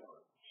airplane or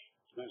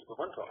lose the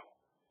wind tunnel.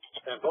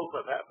 And both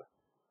of them happen.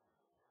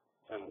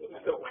 And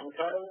lose the wind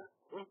tunnel?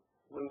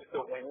 Lose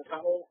the wind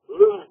tunnel?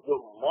 Lose the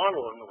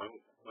model in the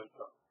wind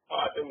tunnel. Oh,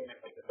 I didn't even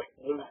think it's like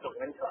lose the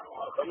wind tunnel.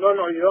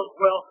 No, you don't.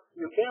 Well,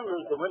 you can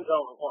lose the wind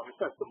tunnel in one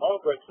sense. The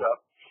model breaks up,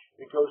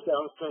 it goes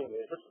downstream,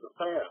 it hits the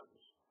fans,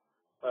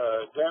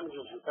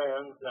 damages the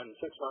fans, and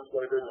 6 months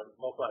later, and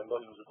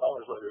multi-millions of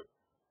dollars later,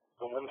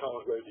 the wind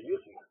tunnel is ready to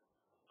use again.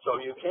 So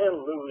you can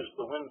lose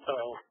the wind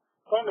tunnel,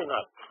 probably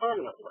not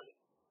permanently,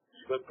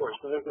 but for a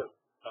significant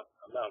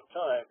amount of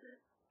time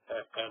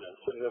and a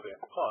significant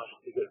cost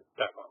to get it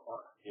back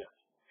online. Yes,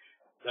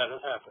 that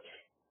has happened.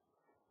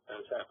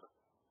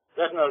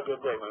 That's not a good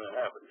day when it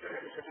happens.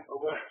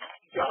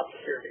 Job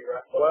security,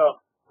 right? Well,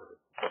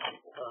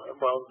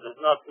 it's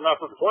not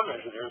for the flight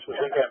engineers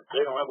because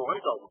they don't have a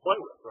wind tunnel to play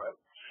with, right?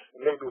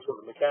 And maybe for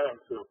the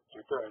mechanics who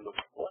return the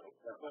plane.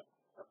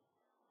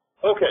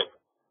 Okay,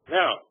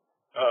 now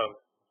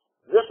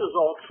this is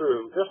all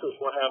true. This is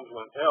what happens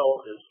when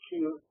L is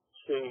Q,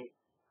 C,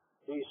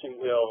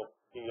 DCL,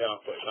 E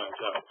alpha times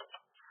alpha.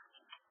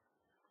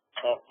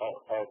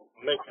 I'll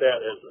make that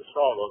as a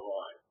solid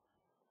line.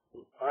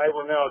 I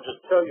will now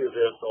just tell you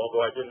this, although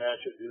I didn't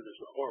actually do this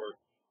before.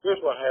 Here's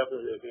what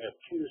happens if we have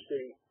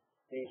QC,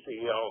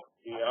 DCL,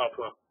 E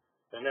alpha,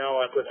 and now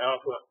I put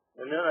alpha,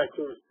 and then I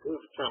choose the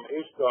term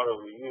H dot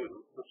over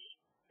U, which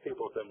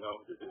people have been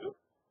known to do.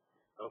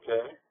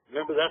 Okay?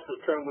 Remember, that's the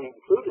term we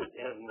included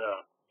in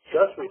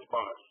gust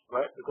response,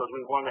 right? Because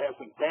we want to have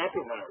some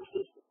damping in our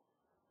system.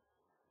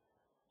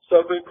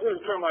 So if we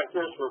include a term like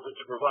this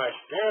which provides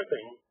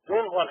damping,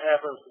 then what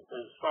happens is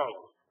as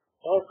follows.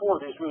 All 4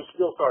 of these roots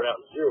still start out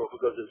 0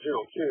 because it's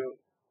 0Q.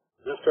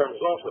 This term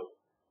is also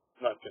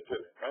not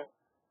considered, right?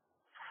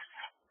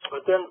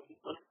 But then,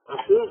 as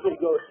soon as we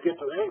get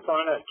to any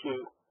finite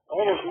Q,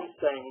 all of these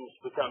things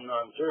become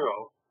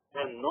non-zero,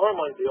 and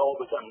normally they all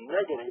become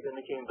negative,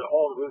 indicating that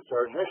all the roots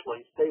are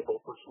initially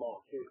stable for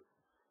small q.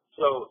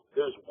 So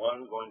there's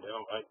one going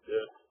down like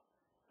this.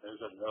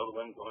 There's another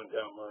one going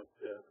down like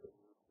this,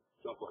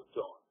 so forth and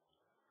so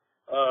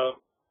on.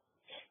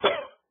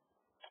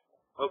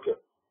 Okay.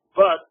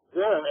 But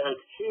then as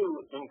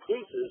Q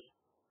increases,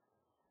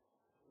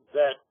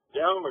 that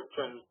downward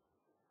trend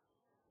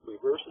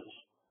reverses,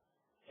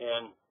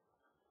 and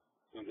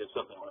you get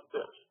something like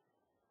this.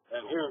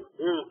 And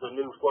here's the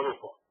new flutter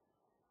form.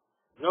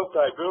 Note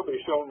that I've really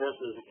shown this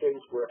as a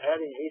case where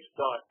adding H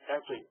dot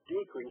actually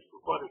decreased the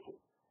flutter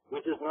speed,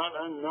 which is not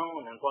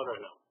unknown in flutter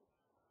analysis.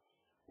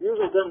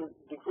 Usually it doesn't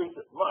decrease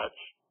it much.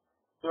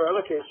 There are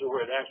other cases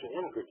where it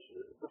actually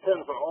increases. It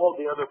depends on all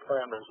the other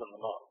parameters in the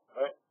model,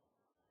 right?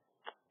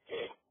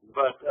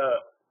 But,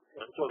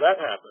 so that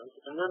happens.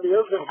 And then the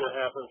other thing that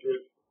happens is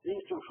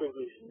these two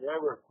frequencies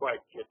never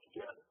quite get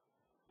together.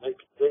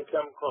 They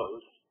come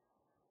close.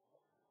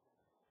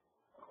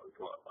 I'll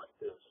draw it like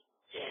this.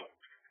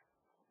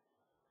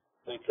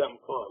 They come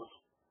close.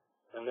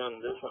 And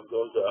then this one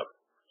goes up.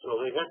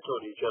 So they head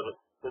toward each other.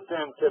 But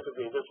then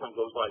typically this one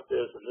goes like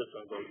this and this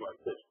one goes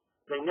like this.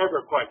 They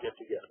never quite get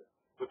together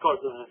because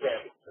of the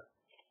damping.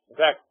 In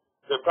fact,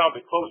 they're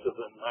probably closer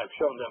than I've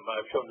shown them.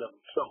 I've shown them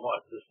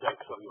somewhat this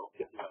text, so you'll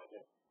get the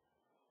idea.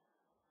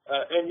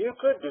 And you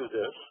could do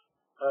this.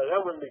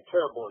 That wouldn't be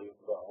terribly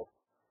involved.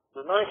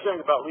 The nice thing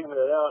about leaving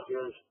it out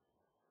is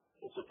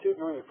it's a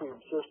 2-degree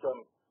freedom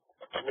system.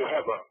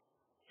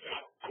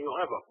 You'll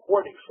have a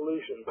quartic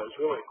solution, but it's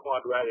really a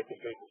quadratic in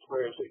case it's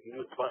square, so you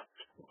can use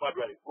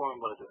quadratic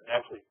formulas and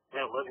actually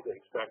analytically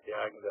extract the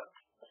eigenvalues.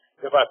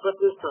 If I put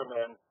this term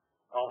in,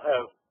 I'll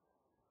have,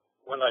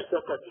 when I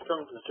set that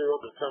determinant to 0,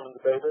 determine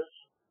the betas,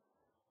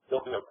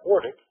 there'll be a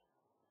quartic,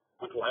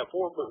 which will have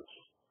 4 roots.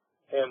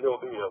 And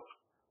there'll be a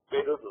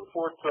beta to the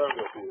 4th term,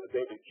 there'll be a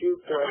beta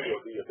cubed term,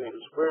 there'll be a beta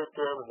squared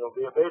term, and there'll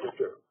be a beta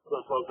term,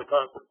 as well as a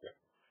constant term.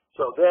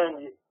 So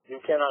then you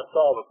cannot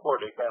solve a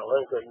quartic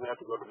analytically. You have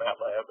to go to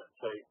MATLAB and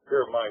say,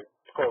 here are my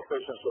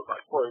coefficients of my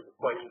quartic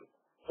equation.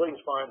 Please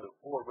find the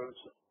 4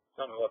 roots and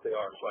tell me what they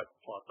are so I can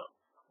plot them.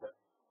 Okay.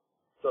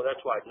 So that's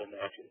why I didn't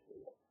actually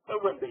do that. That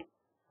wouldn't be,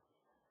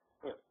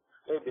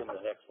 maybe in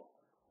the next one.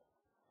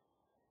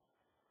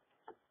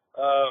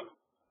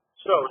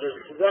 So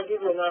does that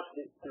give you enough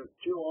to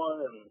chew on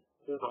and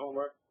do the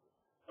homework?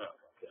 No,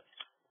 okay.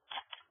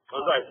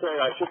 As I say,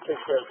 I should take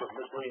credit for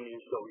misleading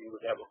you so you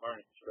would have a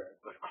learning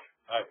experience, but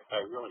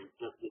I really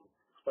just didn't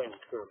explain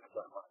the curve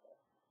because I'm like that.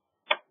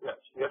 Yes,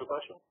 you have a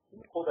question? Can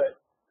you pull that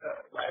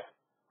last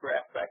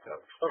graph back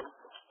up? Oh,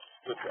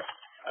 good graph.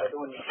 The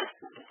one you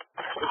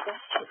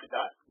with the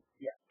dot.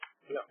 Yeah.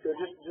 So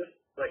just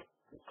like,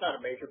 it's not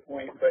a major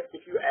point, but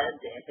if you add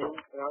damping,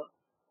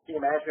 the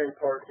imaginary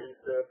part is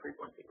the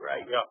frequency,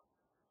 right? Yeah.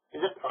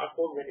 Is it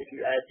possible that if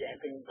you add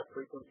damping, the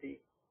frequency,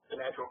 the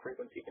natural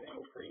frequency can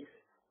increase?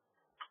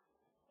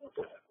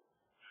 Okay.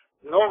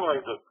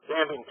 Normally, the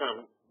damping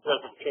term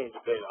doesn't change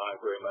the beta I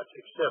very much,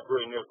 except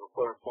very near the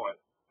flutter point,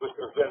 which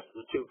prevents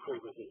the 2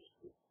 frequencies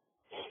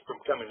from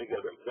coming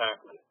together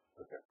exactly.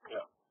 Okay.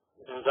 Yeah.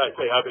 And as I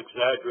say, I've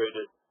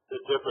exaggerated the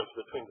difference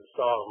between the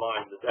solid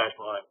line and the dashed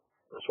line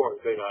as far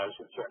as beta I is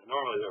concerned.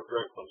 Normally they're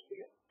very close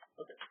together.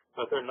 Okay.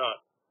 But they're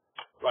not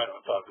right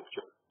on top of each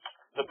other.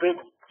 The big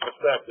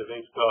effect of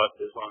H dot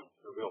is on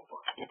the real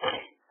part.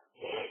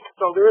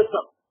 So there is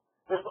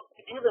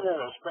even in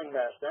a spring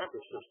mass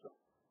damper system,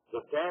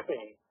 the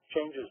damping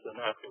changes the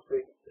natural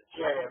frequency.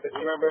 Yeah, but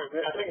remember,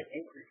 I think it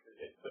increases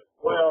it. But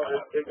well,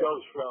 it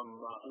goes from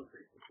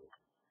increases it.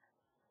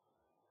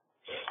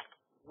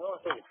 No, I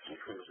think it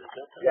decreases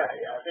it. Yeah,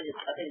 I think it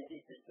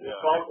decreases. Yeah.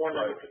 Solid one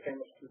is the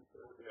famous truth.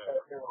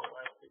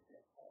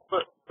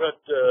 But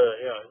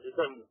yeah, it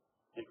doesn't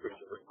decrease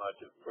it very much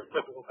for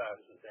typical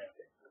patterns of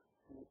damping.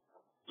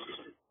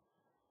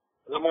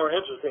 The more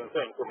interesting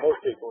thing for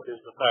most people is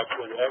the fact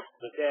that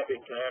the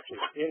damping can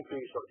actually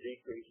increase or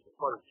decrease the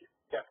particle.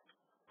 Yeah.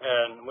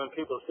 And when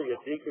people see a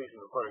decrease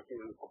in the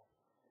particle,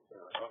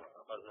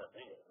 what does that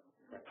mean?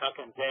 How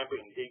can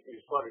damping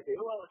decrease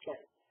particle? Well, it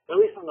can. At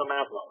least in the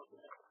math laws.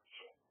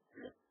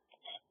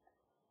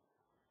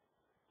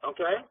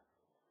 Okay?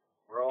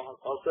 We're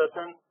all set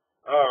then?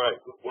 All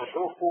right. We'll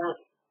go forth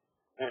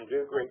and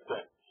do great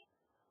things.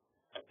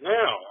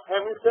 Now,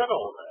 having said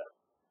all that,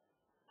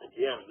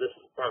 again, this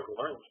is part of the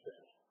learning stage.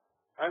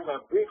 I'm going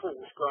to briefly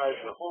describe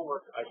the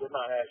homework I did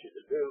not ask you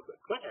to do, but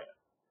could have.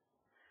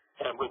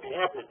 And would be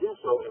happy to do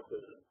so if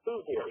there's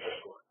enthusiasm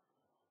for it.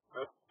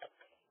 Right?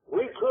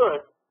 We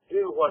could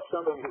do what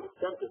some of you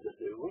attempted to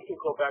do. We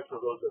could go back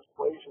to those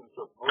equations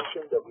of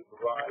motion that we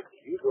derived,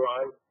 that you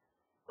derived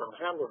from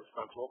Hamlin's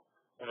principle,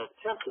 and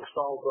attempt to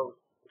solve those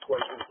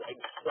equations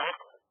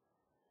exactly.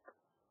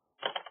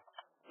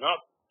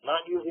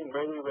 Not using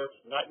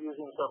Rayleigh-Ritz, not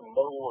using some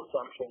modal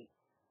assumption.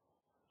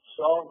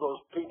 Solve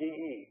those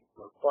PDE,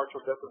 those partial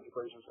difference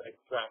equations,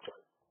 exactly.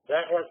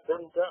 That has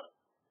been done.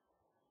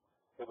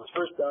 It was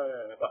first done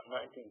in about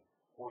 1944,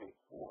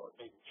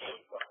 maybe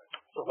 45.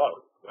 So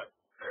long, right?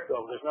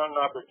 So there's not an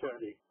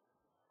opportunity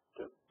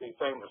to be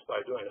famous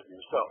by doing it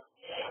yourself.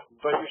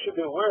 But you should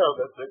be aware of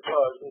it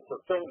because it's a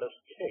famous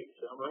case.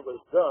 And it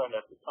was done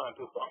at the time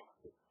people thought.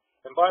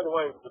 And by the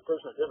way, the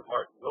person that did it,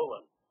 Martin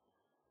Golan,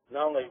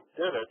 not only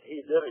did it,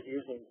 he did it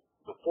using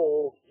the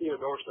full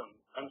Theodorson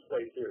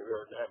unsteady theory,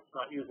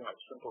 not using like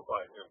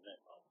simplified theory,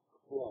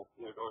 the full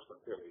Theodorson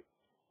theory.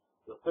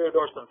 The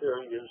Theodorson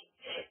theory is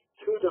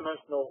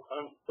two-dimensional,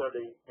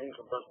 unsteady,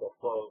 incompressible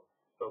flow,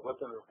 but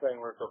within the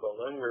framework of a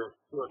linear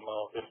fluid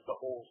model, it's the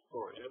whole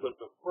story. It was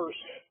the first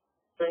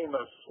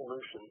famous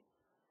solution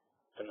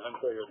in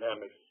unsteady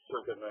dynamics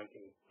circa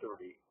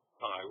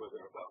 1935 or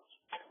thereabouts.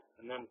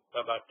 And then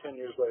about 10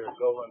 years later,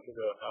 Golan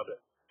figured out how to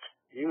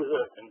use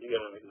it and to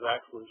get an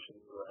exact solution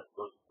to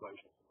those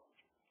equations.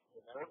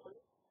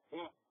 Do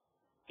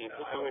you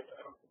have to do it?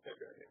 I don't think they're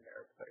doing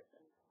numerical.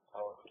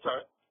 Oh,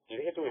 sorry? Do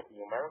you have to do it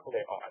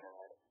numerically or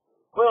analytically?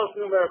 Well, it's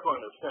numerical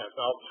in a sense.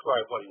 I'll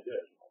describe what he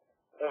did.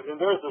 And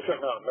there's a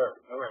certain amount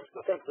of numerics.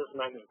 I think this is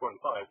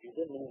 1945. You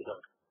didn't use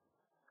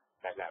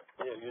MATLAB.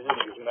 Yeah, you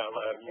didn't use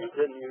MATLAB. You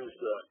didn't use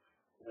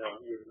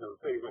your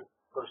favorite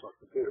personal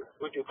computer,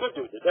 which you could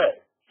do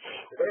today.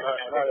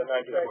 Not in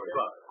 1945.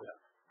 Yeah.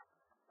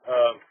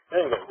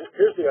 Anyway,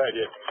 here's the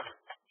idea.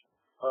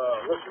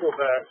 Let's go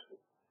back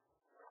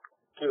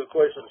to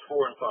equations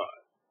 4 and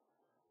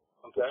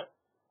 5. Okay?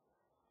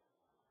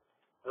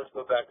 Let's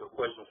go back to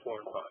equations 4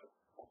 and 5.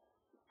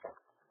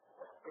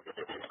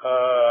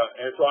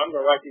 And so I'm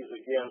going to write these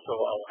again, so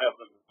I'll have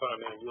them in front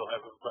of me, and you'll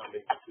have them in front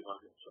of me.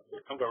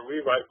 I'm going to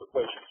rewrite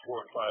equations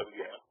 4 and 5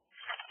 again.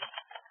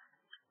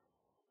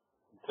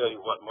 And tell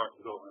you what Martin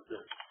Golan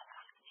did.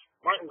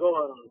 Martin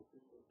Golan,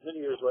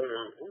 many years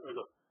later, he was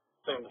a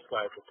famous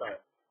guy at the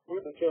time. He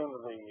became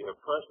the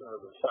president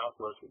of the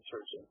Southwest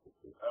Research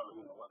Institute. I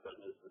don't even know what that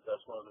is, but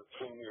that's one of the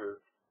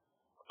premier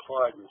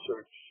applied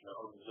research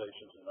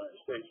organizations in the United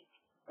States,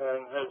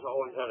 and has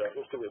always had a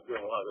history of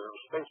doing a lot of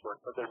aerospace work,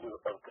 but they do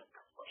other things.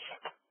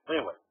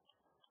 Anyway,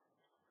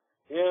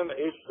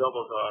 MH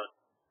double dot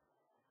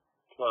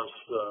plus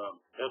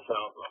S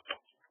alpha,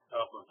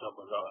 alpha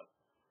double dot.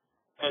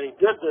 And he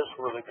did this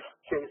for the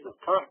case of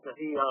constant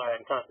EI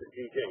and constant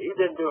GJ. He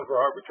didn't do it for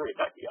arbitrary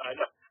EI.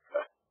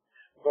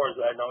 As far as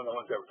I know, no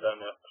one's ever done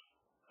that.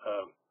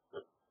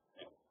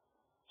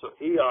 So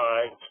EI,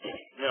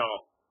 now,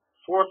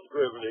 fourth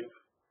derivative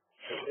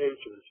of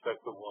H with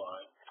respect to Y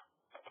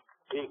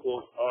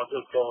equals, I'll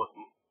just call it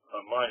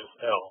minus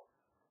L.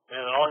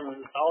 And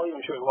I'll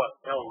even show you what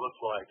L looks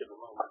like in the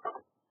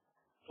moment.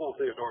 Full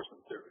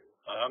Theodorson theory.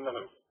 I'm going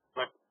to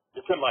write,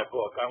 it's in my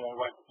book. I won't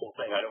write the full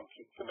thing. I don't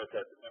commit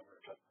that to memory.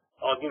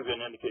 I'll give you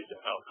an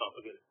indication of how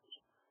complicated it is.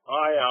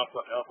 I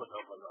alpha, alpha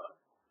double dot.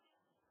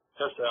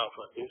 S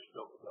alpha, H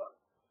double dot.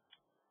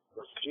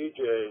 Plus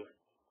GJ,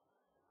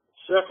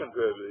 second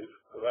derivative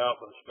of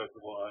alpha with respect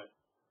to Y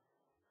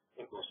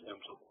equals M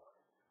sub Y.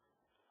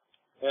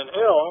 And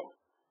L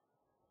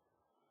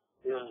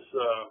is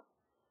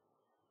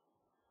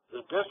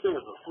the density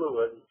of the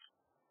fluid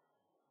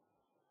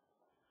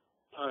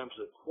times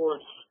the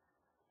quartz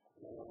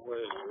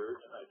squared,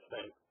 I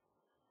think,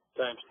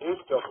 times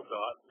H double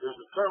dot. There's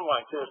a term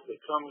like this that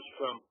comes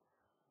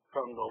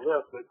from the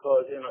lift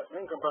because in an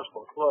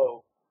incompressible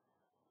flow,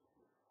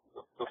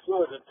 the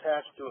fluid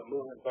attached to a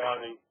moving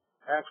body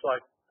acts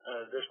like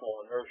an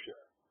additional inertia,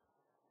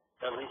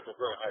 at least at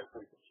very high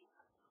frequency.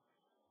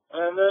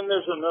 And then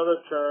there's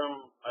another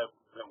term,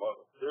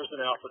 there's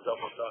an alpha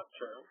double dot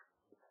term.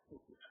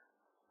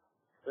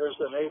 There's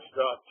an H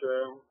dot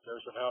term,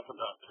 there's an alpha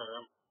dot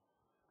term,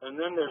 and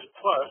then there's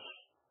plus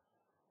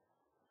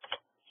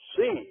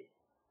C.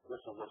 This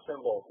is a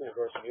symbol of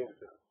Theodorson unit.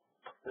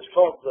 It's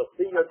called the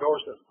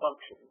Theodorson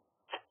function,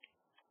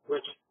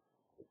 which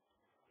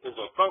is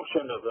a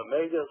function of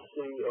omega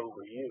C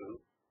over U.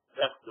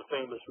 That's the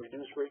famous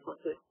reduced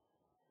frequency.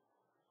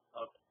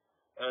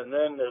 And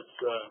then it's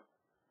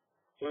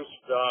H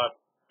dot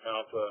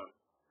alpha,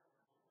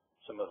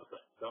 some other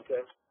things,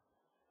 okay?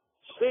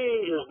 C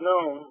is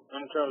known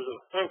in terms of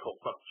Hankel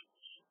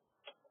functions.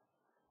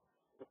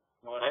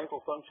 You know what a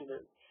Hankel function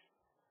is?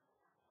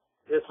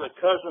 It's a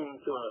cousin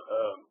to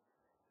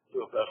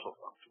a Bessel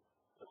function.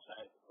 It's a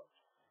Hankel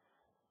function.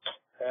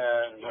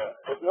 And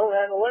it's known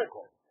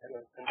analytically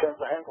in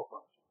terms of Hankel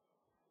function.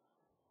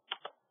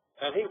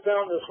 And he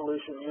found the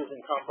solution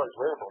using complex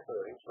variable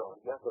theory. So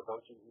again, for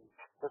those of you who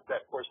took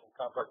that course in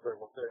complex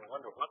variable theory and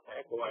wonder what the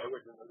heck will I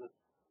ever do with this?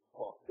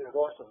 Well,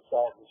 Theodorson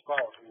solved this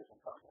problem using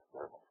complex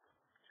variable.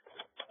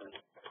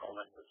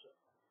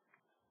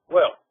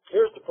 Well,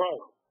 here's the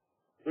problem.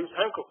 These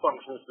Hankel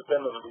functions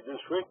depend on the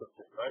reduced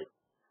frequency, right?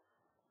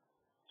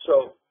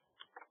 So,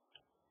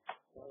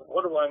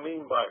 what do I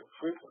mean by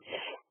frequency?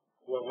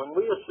 Well, when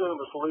we assume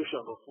a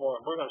solution of the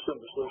form, we're going to assume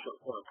the solution of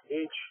the form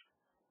H,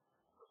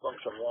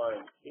 function Y,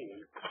 and T.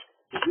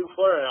 To do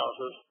Flood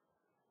analysis,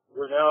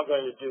 we're now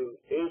going to do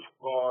H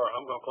bar,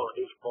 I'm going to call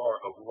it H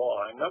bar of Y.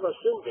 I'm not going to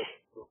assume this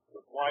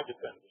with Y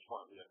dependence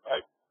formula,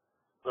 right?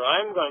 But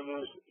I'm going to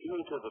use e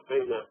to the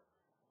beta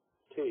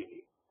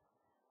T.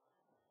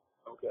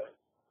 Okay.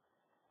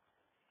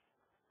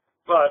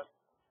 But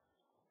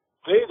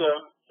beta,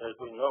 as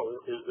we know,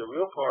 is the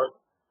real part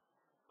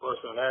plus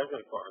the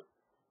imaginary part.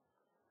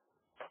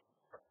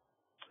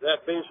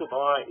 That base of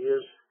I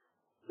is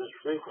this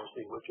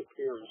frequency which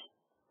appears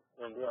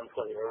in the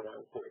unstudied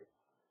aerodynamic theory.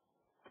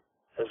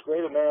 As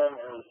great a man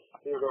as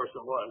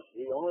Theodorson was,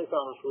 he only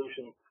found a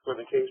solution for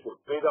the case where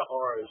beta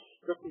R is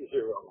strictly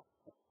 0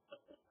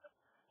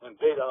 and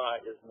beta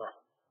I is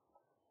not.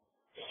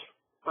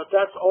 But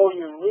that's all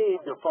you need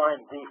to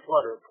find the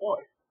flutter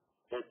point.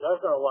 It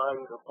doesn't allow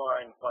you to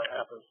find what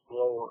happens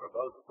below or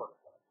above the flutter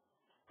point.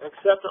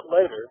 Except that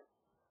later,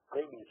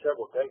 maybe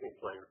several decades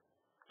later,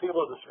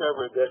 people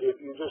discovered that if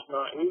you just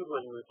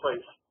naively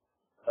replace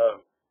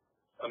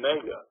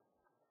omega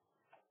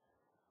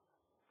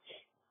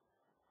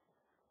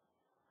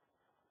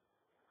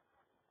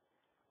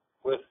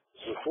with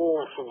the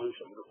full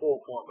solution, the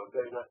full form of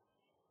beta,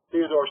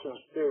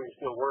 Theodorson's theory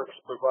still works,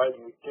 provided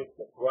you take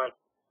the right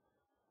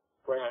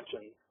branch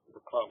in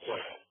the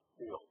complex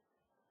field.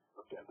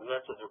 Okay, but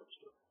that's a different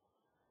story.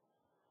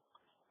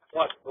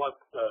 What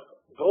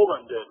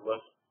Golan did was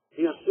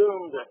he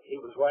assumed that he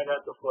was right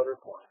at the flutter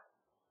point.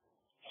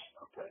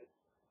 Okay,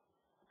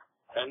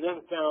 and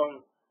then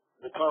found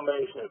the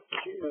combination of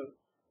Q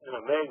and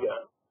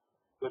omega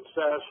would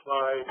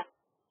satisfy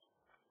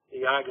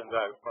the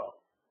eigenvalue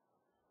problem.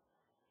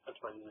 That's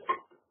what he did.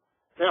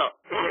 Now,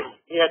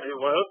 he had to do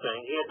one other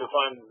thing. He had to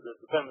find the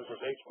dependence of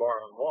H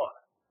bar on Y.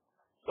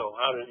 So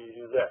how did he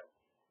do that?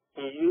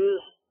 He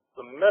used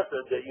the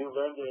method that you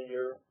learned in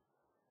your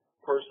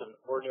course in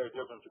ordinary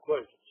difference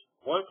equations.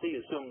 Once he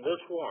assumed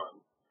this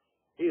form,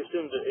 he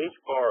assumed that H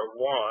bar of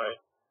Y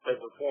has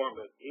the form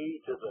of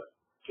e to the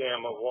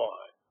gamma Y,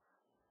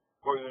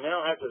 where you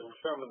now have to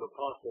determine the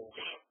possible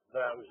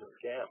values of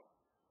gamma.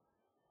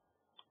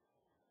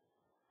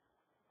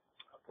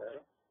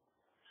 Okay?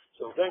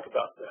 So think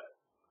about that.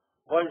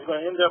 What he's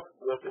going to end up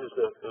with is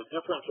a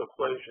difference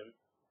equation,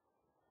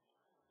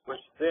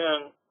 which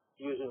then,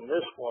 using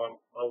this form,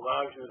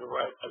 allows you to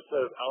write a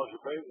set of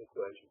algebraic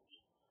equations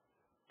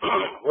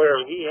where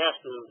he has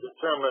to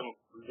determine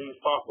these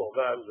possible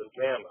values of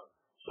gamma.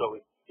 So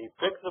he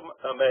picks the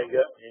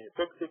omega, and he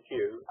picks the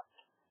Q.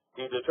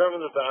 He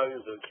determined the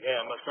values of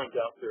gamma. It turns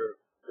out there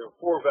are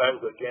 4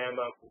 values of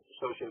gamma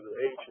associated with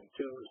H and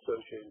 2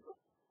 associated with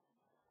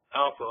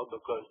alpha,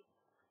 because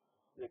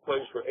the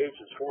equation for H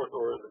is 4th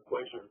order, the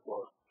equation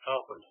for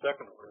alpha is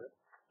 2nd order.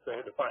 So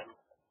I had to find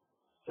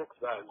 6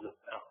 values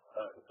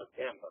of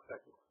gamma,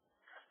 effectively.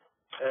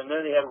 And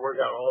then he had to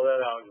work out all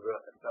that algebra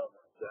and found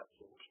that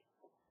solution.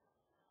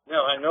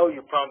 Now, I know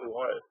you probably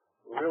want to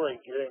really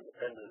get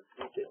into the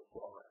details of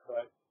all that,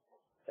 right?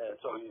 And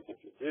so if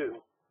you do,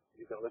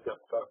 you can look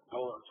up Dr.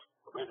 Golan's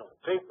original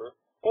paper,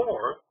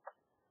 or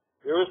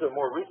there is a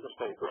more recent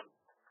paper.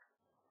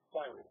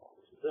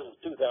 This is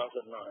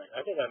 2009.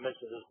 I think I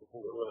mentioned this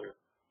before earlier.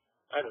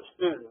 I had a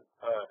student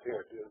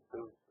here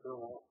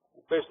who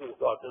basically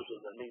thought this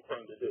was a neat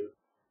thing to do.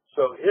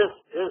 So his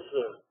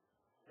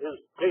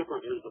paper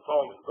is the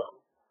following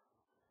problem.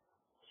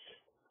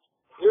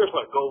 Here's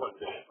what Golan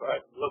did,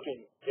 right?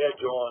 Looking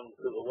edge on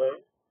to the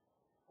wave.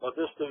 what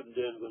this student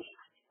did was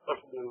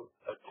let's do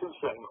a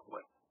two-segment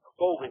wing, a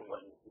folding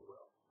wing, if you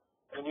will.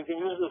 And you can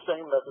use the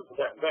same method for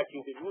that. In fact,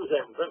 you can use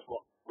that in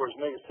principle for as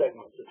many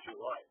segments as you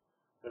like.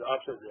 But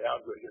obviously the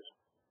algebra gets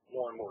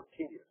more and more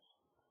tedious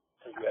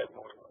as you add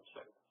more and more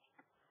segments.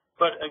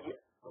 But again,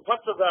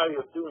 what's the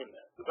value of doing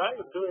that? The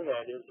value of doing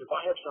that is if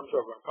I have some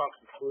sort of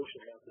approximate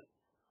solution method,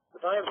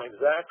 if I have an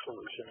exact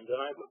solution,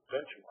 then I have a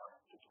benchmark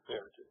to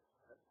compare to.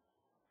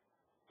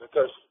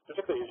 Because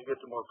particularly as you get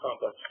to more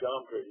complex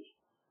geometries,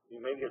 you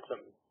may get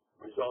some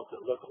results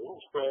that look a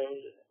little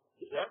sprayed.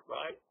 Is that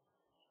right?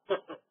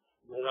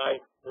 Did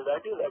I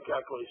do that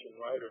calculation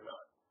right or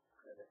not?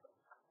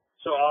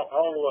 So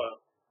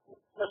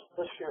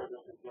let's share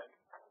this again.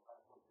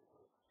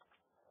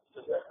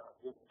 Is that,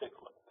 you can take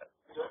a look at that.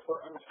 Is that for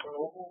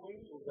uncontrollable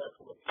wings, or is that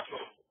for the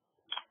control?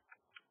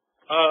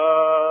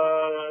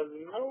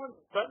 No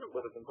one's done it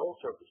with a control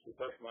surface, to the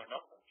best of my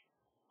knowledge.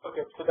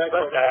 Okay, so that's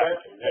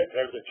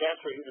there's a chance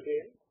for you to be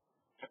in.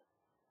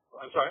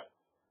 I'm sorry?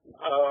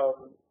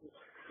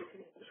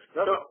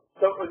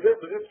 So was this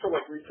for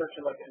like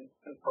researching like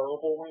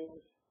unfurlable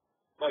wings?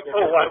 Like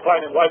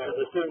why did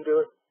the student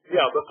do it?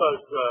 Yeah,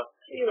 because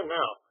even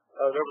now,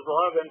 there was a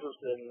lot of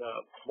interest in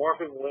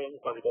morphing wings,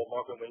 what they call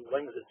morphing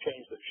wings that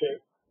change their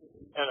shape.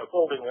 And a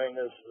folding wing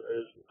is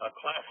a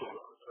class of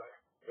those, right?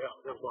 Yeah,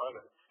 there's a lot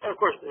of it. And of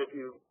course, if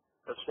you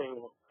have seen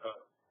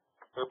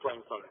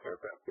airplanes on the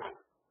aircraft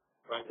carrier,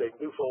 right, they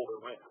do fold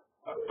their wings.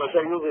 But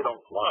they usually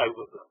don't fly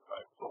with them,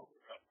 right?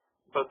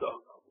 But the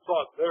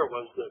thought there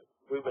was that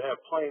we would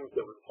have planes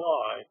that would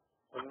fly,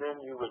 and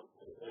then you would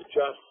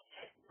adjust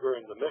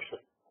during the mission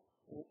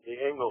the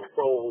angle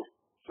fold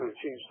to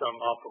achieve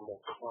some optimal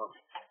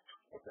performance.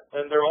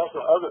 And there are also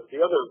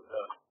the other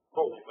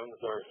folding wings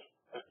are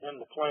in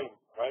the plane,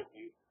 right?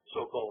 The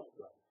so-called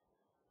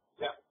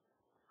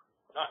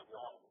not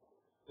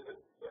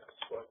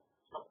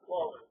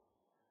long.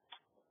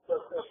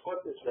 That's what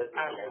this is.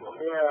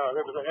 Yeah,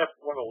 there was an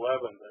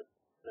F-111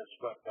 that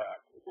struck back.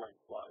 It didn't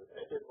fly.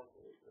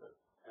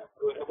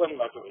 It wasn't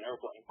much of an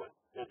airplane, but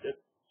it did.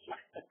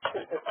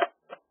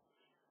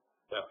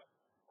 Yeah.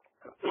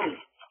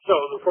 So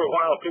for a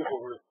while, people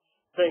were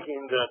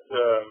thinking that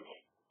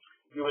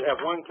you would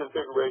have one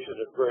configuration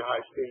at very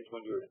high speeds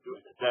when you were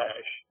doing the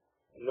dash,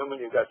 and then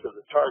when you got to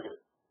the target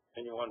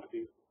and you wanted to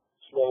be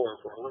slower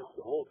for a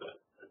little bit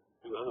and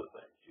do other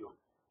things, you would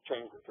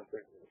change the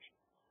configuration.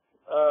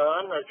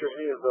 I'm not sure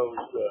any of those,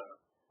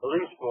 at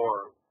least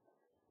for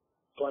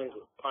planes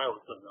with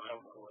pilots in them, I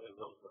don't know any of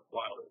those are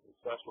wildly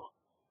successful.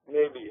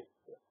 Maybe.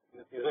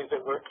 You think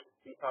they work?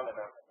 Econ and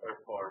Air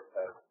Force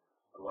has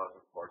a lot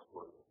of force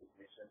for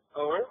missions.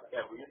 Oh, really?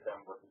 Yeah, we use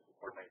them with the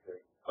support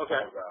matrix.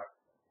 Okay.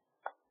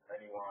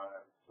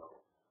 Anyone,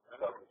 so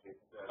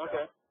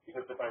okay.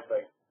 Because sometimes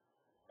like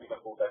you can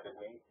pull back the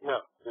wings.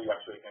 Yeah. So you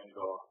actually can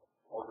go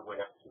all the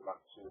way up to Mach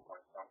 2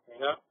 point something.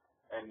 Yeah.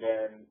 And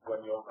then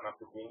when you open up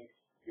the wings,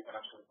 you can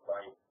actually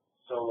fly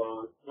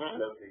solo,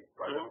 slowly,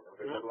 right over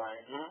the red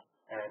line,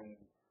 and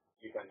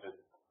you can just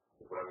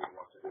do whatever you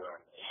want to do.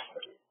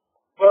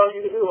 Well,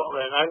 you can do all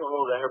that. I don't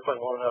know the airplane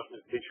well enough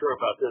to be sure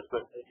about this,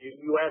 but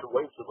you add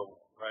weight to the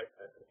wing, right?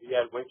 You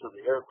add weight to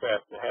the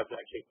aircraft to have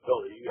that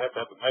capability. You have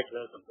to have a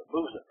mechanism that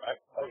moves it, right?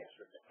 Oh, yes,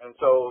 sure. And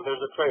so there's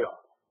a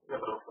trade-off.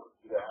 Yeah, but also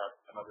you have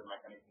another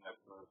mechanism that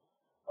moves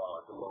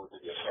the load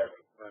that you're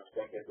carrying. You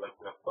can get like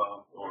a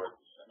pump or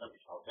an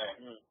additional tank.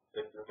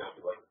 It's just going to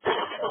be like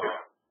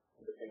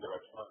in the same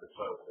direction of the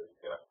flow, so you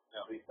get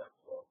at least that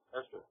flow.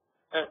 That's true.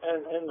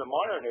 And in the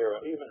modern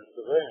era, even in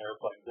civilian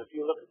airplanes, if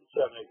you look at the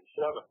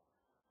 787,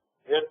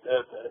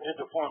 it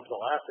deforms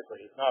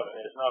elastically. It's not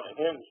a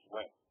hinged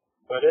wing,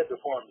 but it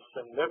deforms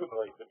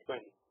significantly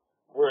between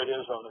where it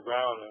is on the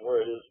ground and where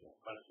it is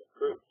when it's in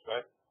cruise,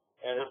 right?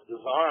 And it's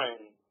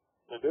designed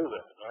to do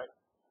that, right?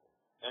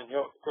 And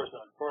of course,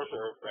 on commercial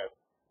aircraft,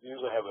 you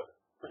usually have a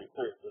pretty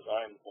clear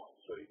design point,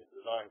 so you can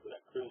design for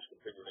that cruise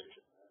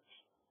configuration.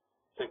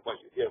 Take what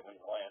you get when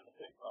you land and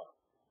take off.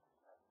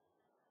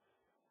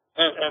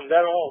 And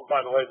that all,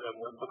 by the way,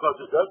 because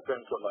it does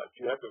bend so much,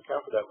 you have to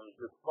account for that when you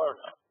do the flare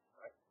now.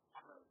 Right?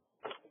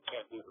 You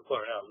can't do the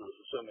flare now, just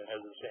assuming it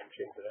has the same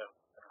shape it has.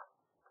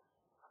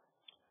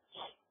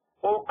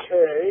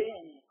 Okay,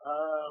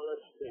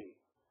 let's see.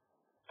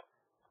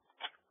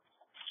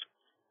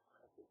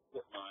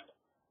 Get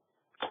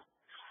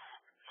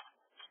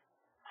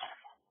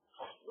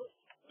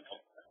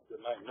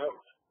my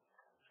notes.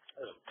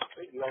 There's a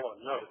big yellow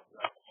note.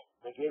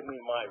 They gave me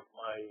my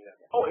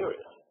oh, here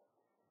it is.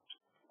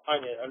 I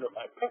need under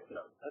my pick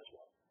note, that's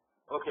why.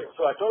 Okay,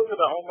 so I told you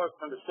about homework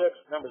number 6.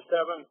 Number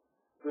 7,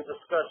 we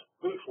discussed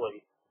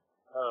briefly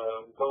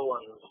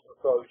Golan's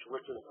approach,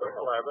 which is very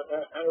elaborate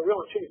and a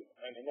real achievement.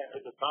 I mean, at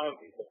the time,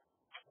 people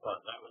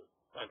thought that was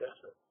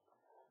fantastic.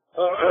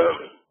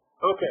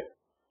 Okay,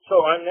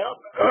 so I'm now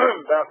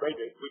about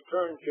ready to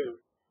return to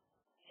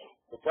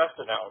the test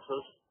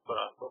analysis, but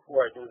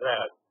before I do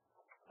that,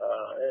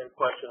 any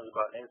questions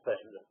about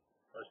anything that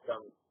has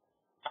come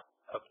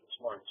up this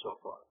morning so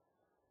far?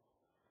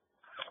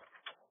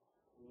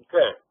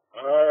 Okay,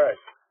 all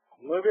right,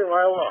 moving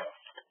right along.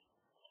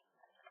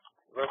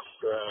 let's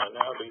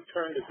now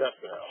return to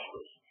depth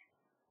analysis.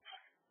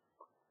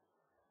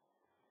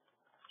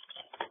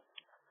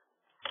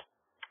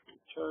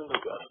 Return to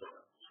depth analysis.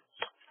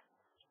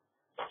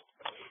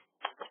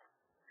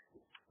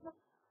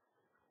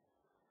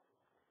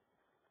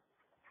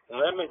 And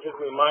let me just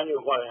remind you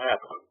of what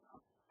happened.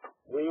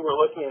 We were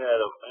looking at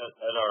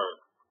our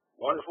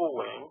wonderful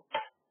wing.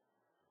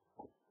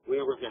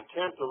 We were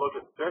content to look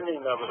at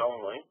bending of it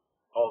only,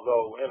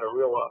 although in a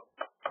real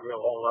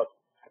all up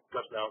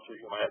depth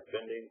analysis you might have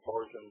bending,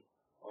 torsion,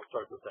 all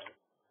sorts of things,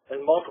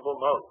 and multiple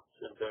modes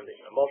in bending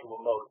and multiple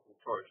modes in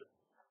torsion.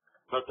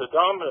 But the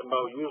dominant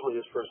mode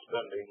usually is first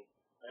bending,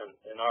 and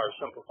in our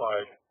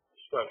simplified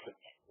discussion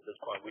at this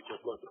point, we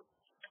just looked at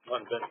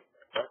one bending.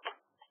 Okay?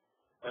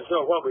 And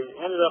so what we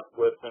ended up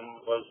with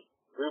was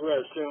we were going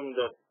to assume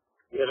that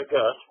we had a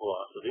gust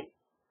velocity,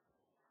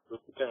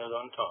 which depended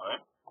on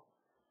time,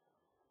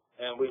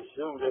 and we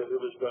assumed that it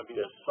was going to be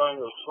a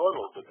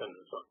sinusoidal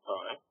dependence on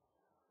time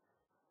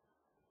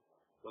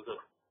with a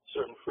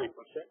certain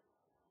frequency.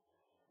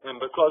 And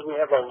because we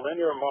have a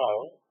linear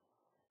model,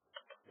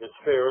 it's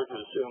fair to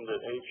assume that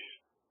H,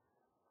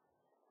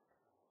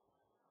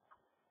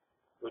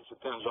 which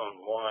depends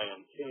on Y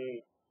and T,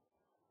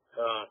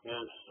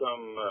 is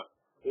some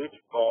H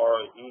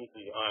bar e to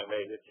the I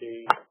omega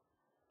T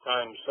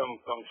times some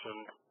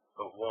function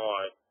of Y.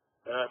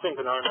 And I think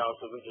in our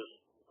analysis we just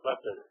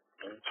left it,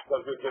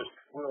 because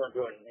we weren't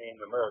doing any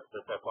numerics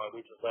at that point.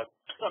 We just left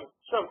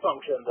some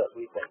function that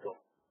we think will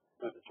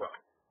do the job.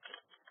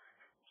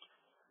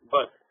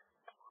 But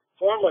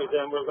formally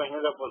then we're going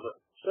to end up with a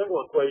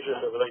single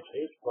equation that relates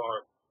H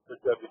bar to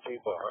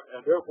WT bar,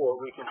 and therefore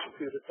we can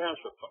compute a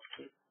transfer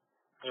function.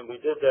 And we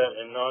did that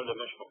in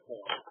non-dimensional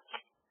form.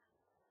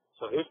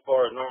 So H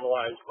bar is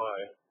normalized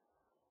by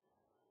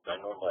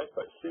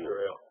C or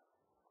L.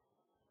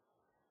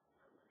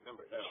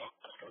 Remember now.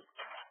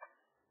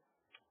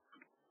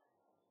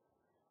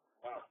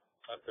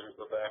 I better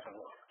go back and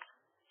look.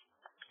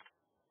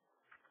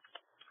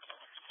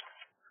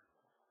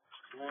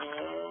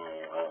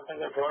 I don't think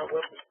I brought it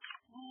with me.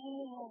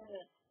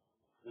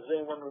 Does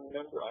anyone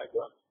remember? I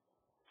got it.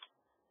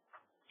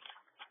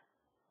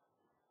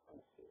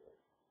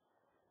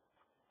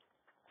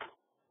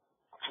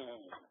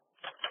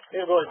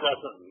 It really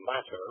doesn't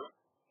matter,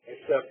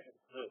 except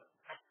it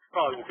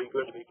probably would be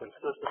good to be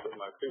consistent with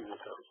my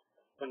previous notes.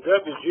 And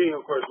WG,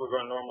 of course, we're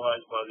going to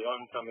normalize by the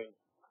oncoming.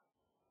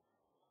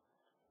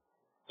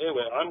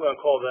 Anyway, I'm going to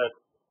call that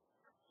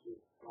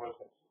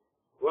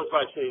was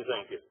by C,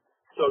 thank you.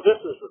 So this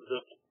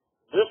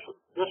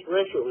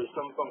ratio is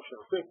some function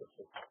of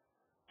frequency.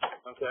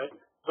 Okay?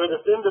 But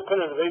it's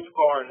independent of H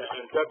bar and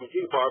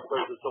WG bar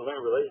because it's a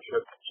linear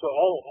relationship. So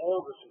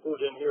all that's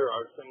included in here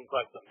are things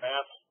like the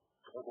mass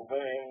of the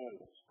wing and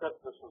the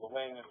stiffness of the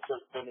wing and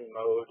just bending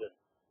mode and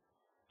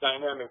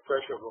dynamic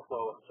pressure of the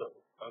flow and so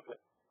on. Okay.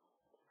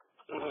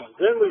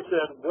 Then we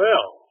said,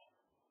 well,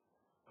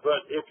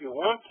 but if you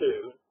want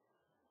to,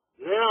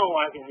 now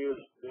I can use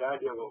the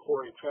idea of a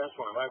Fourier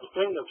transform. I was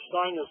thinking of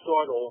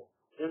sinusoidal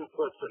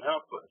inputs and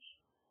outputs.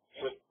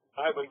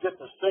 I would get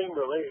the same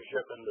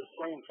relationship and the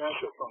same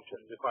transfer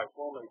function if I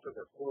formally took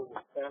a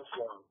Fourier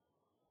transform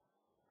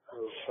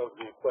of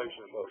the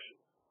equation of motion.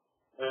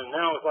 And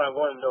now if I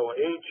want to know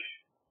H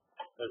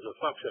as a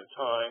function of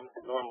time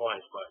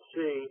normalized by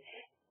C,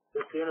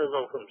 if the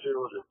interval from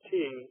 0 to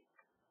T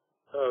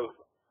of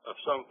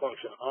some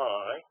function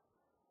I,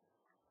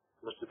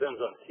 which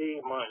depends on T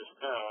minus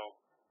tau,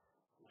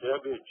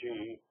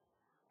 WG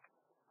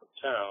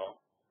tau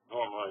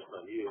normalized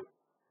by U,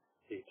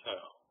 T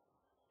tau.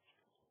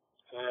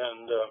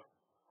 And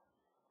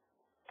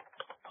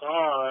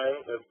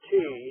I of T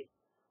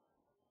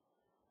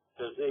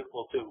is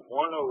equal to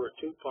 1 over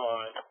 2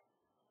 pi,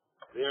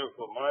 the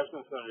interval minus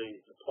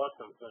infinity to plus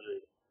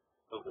infinity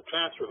of the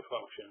transfer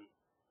function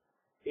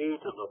e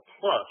to the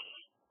plus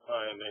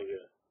I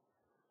omega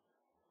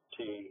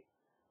T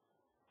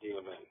d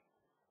omega.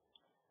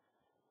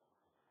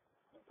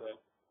 Okay.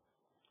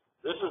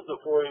 This is the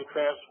Fourier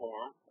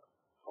transform,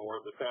 or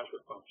the transfer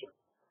function.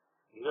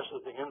 And this is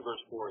the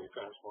inverse Fourier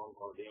transform,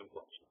 or the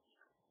impulse function.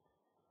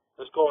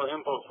 Let's call it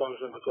impulse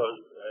function because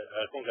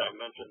I think I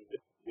mentioned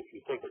if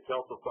you take a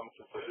delta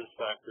function for this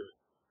factor,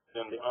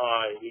 then the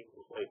I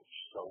equals H.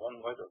 So one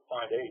way to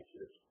find H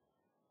is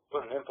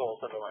put an impulse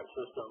into my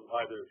system,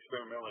 either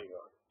experimentally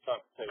or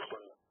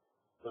computationally.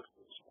 Look at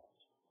the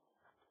response.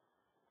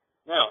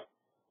 Now,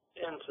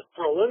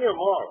 for a linear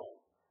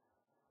model,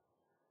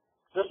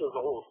 this is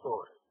the whole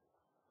story.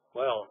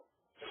 Well,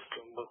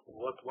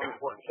 what's one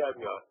important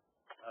caveat?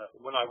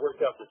 When I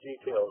worked out the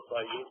details,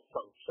 I used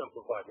some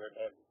simplified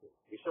aerodynamics.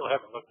 We still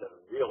haven't looked at a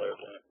real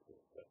aerodynamics.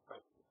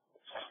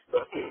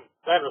 But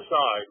that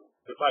aside,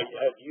 if I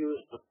had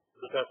used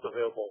the best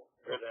available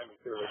aerodynamic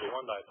theory, the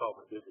one that I thought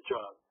would do the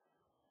job,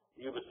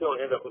 you would still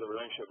end up with a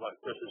relationship like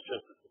this. It's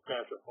just that the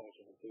transfer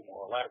function would be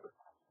more elaborate.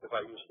 If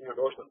I use the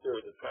endorsement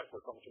theory, the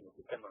transfer function would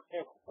depend on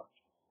impulse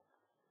function.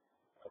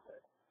 Okay.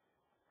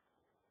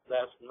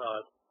 That's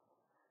not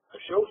a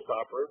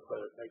showstopper,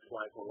 but it makes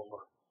life a little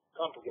more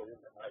complicated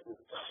than I do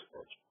the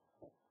computation.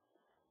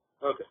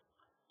 Okay.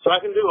 So I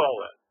can do all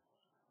that.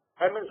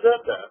 Having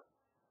said that,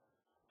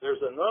 there's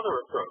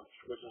another approach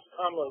which is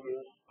commonly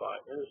used by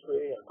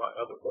industry and by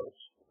other folks,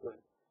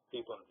 including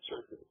people in the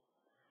surgery.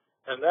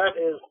 And that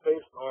is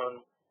based on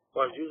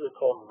what is usually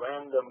called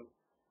random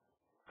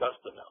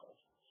gust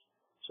analysis.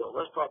 So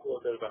let's talk a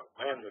little bit about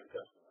random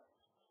gust analysis.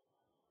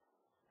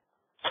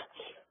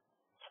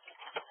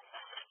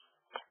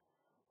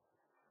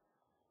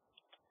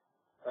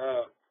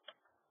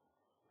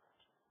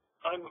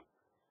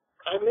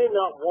 I may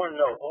not want to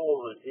know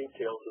all the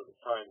details of the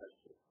time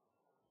history.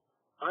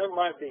 I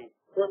might be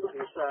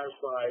perfectly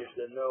satisfied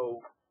to know,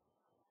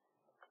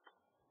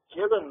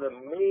 given the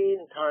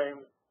mean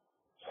time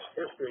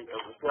history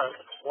of the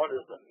gust, what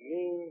is the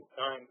mean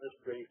time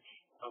history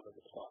of the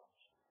response?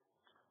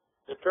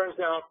 It turns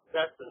out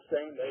that's the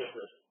same as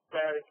the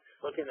static,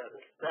 looking at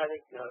a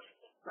static gust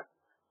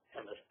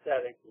and a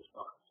static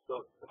response.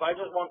 So if I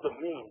just want the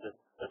mean,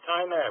 the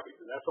time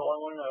average, and that's all I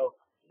want to know,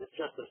 it's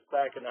just a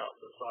static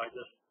analysis. So I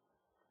just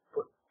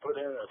put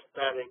in a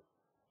static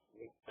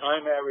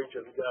time average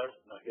of the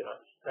gust, and I get a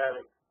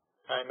static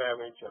time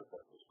average of the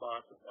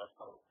response, and that's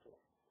how it's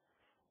doing.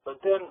 But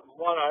then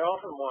what I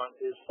often want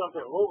is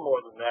something a little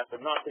more than that,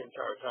 but not the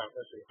entire time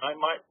history. I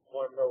might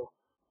want to know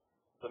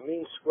the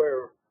mean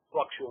square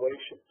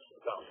fluctuations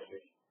about the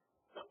mean.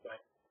 Okay?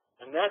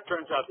 And that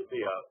turns out to be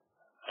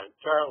an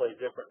entirely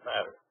different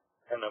matter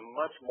and a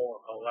much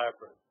more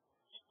elaborate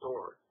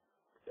story.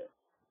 Okay?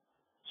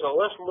 So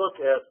let's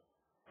look at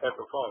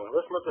the following.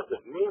 Let's look at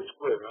the mean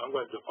square. I'm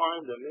going to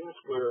define the mean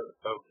square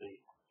of the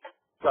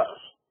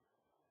gust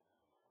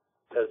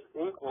as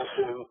equal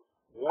to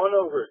 1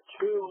 over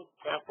 2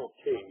 capital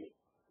T,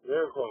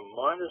 therefore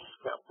minus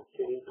capital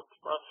T to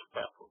plus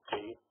capital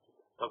T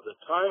of the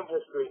time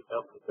history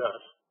of the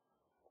gust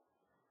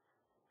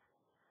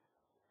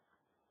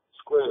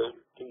squared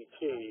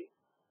dt,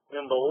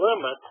 and the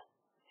limit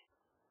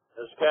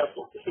as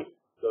capital T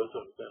goes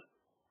to infinity.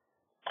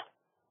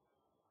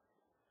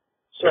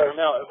 So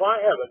now, if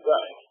I have a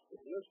gust,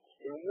 if you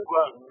go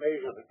out and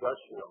measure the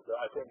gust field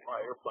that I think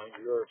my airplane,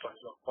 your airplane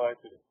is going to fly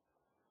through,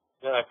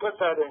 then I put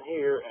that in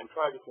here and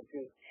try to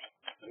compute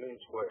the mean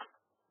square.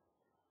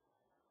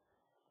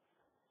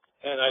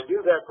 And I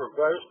do that for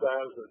various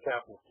values of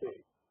capital T.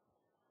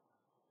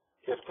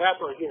 If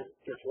capital T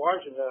gets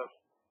large enough,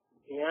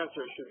 the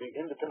answer should be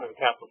independent of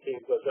capital T,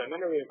 because I'm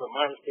integrating from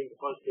minus T to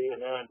plus T,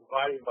 and then I'm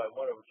dividing by 1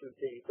 over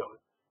 2T. So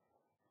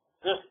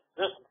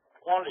this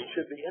quantity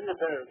should be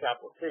independent of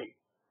capital T.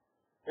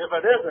 If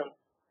it isn't,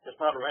 it's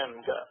not a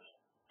random gust.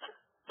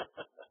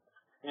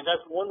 And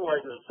that's one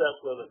way to assess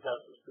whether the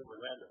gust is truly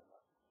random.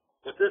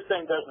 If this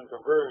thing doesn't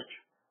converge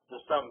to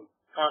some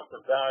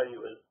constant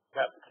value as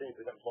capital T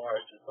becomes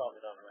large, it's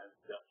probably not a random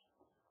gust.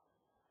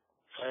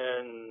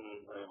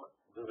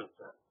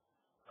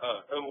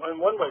 And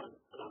one way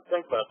to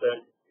think about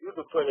that, you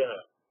could put in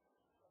a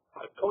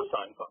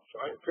cosine function,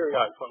 right? A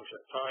periodic function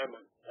of time,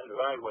 and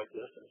evaluate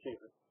this and see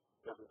if it's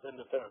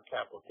independent of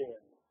capital T,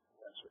 and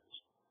the answer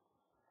is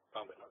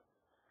probably not.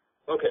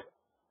 Okay.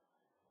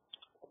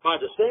 By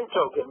the same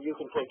token, you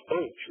can take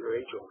H, or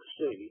H over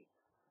C,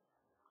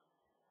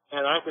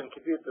 and I can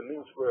compute the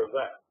mean square of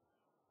that.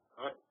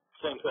 All right?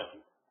 Same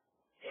thing.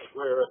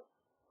 Square it.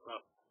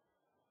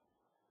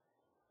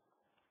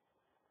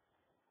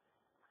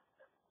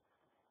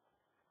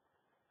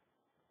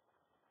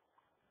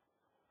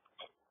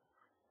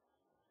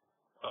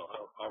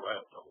 I'll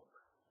write it over.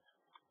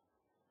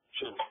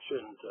 Shouldn't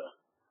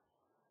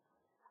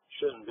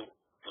be.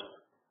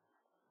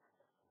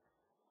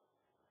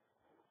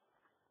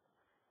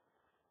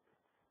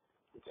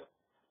 Okay.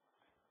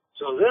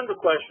 So then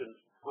the question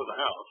for the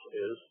house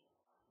is,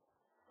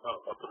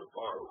 I'll put a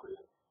bar over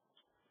here.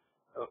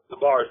 The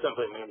bar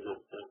simply means that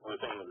we're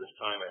thinking of this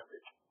time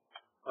average.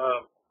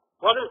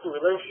 What is the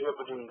relationship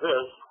between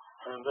this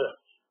and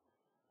this?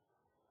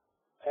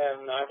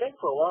 And I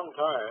think for a long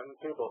time,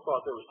 people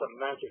thought there was some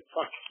magic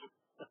function.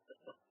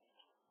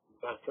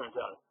 But it turns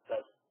out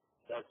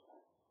that's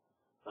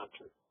not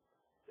true.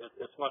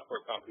 It's much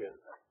more complicated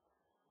than that.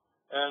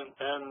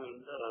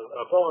 And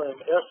a fellow named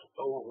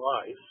S.O.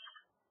 Rice,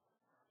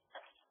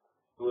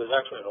 who is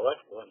actually an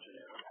electrical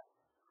engineer,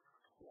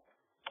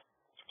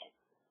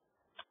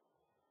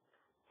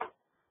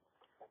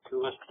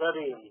 who was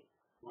studying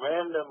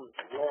random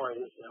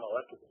noise in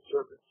electrical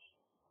circuits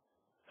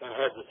and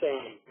had the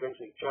same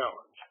basic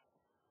challenge,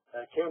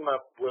 and came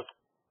up with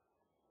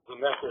the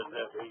method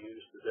that we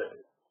use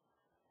today.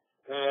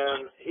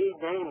 And he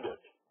named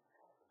it,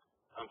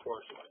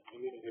 unfortunately. I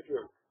mean, if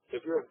you're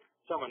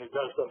someone who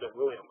does something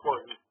really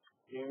important,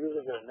 you're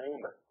usually going to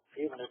name it,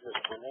 even if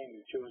the name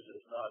you choose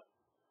is not,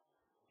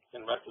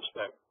 in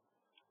retrospect,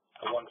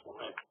 a wonderful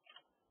name.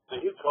 So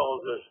he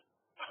calls this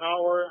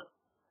power,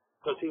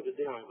 because he was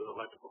dealing with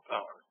electrical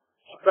power.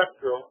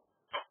 Spectral,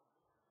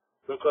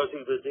 because he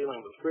was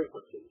dealing with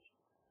frequencies.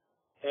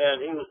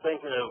 And he was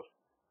thinking of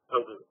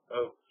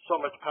so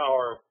much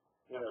power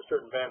in a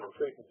certain band of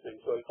frequency,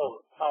 so he called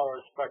it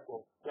power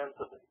spectral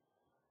density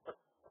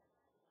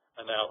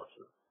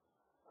analysis.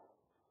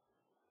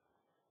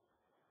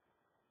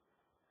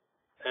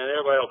 And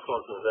everybody else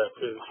calls it that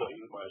too, so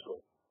you might as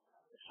well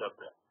accept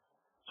that.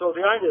 So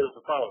the idea is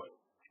the following.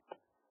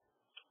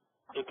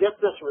 To get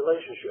this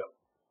relationship,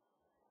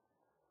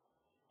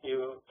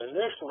 you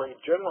initially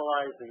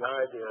generalize the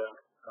idea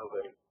of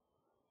a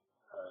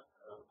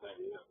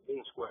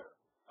mean square,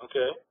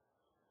 okay?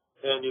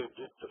 And you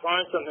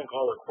define something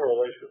called a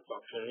correlation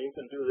function, and you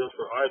can do this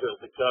for either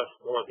the gust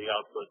or the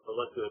output, but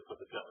let's do it for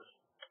the gust.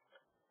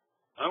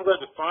 I'm going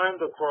to define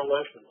the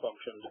correlation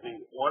function to be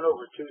 1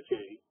 over 2t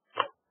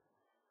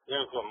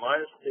equal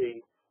minus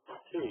t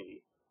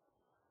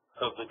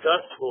of the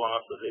gust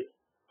velocity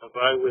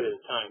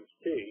evaluated times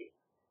t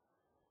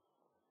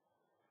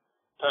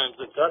times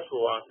the gust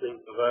velocity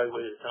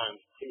evaluated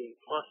times t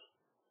plus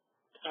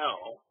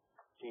tau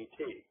dt.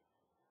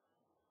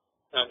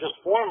 Now, just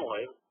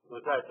formally,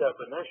 with that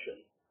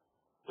definition,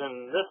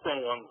 then this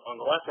thing on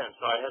the left-hand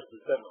side has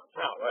to depend on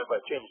tau, right? If I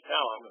change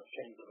tau, I'm going to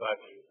change the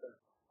value of that.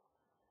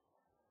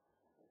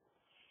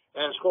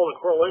 And it's called a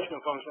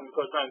correlation function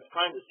because I'm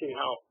trying to see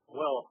how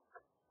well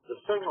the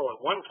signal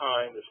at one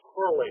time is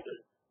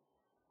correlated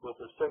with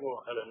the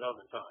signal at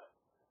another time.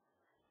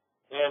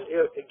 And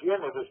if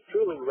it's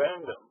truly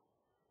random,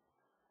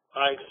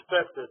 I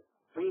expect that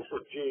p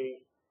sub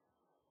g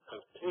of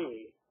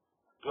t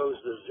goes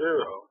to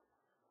 0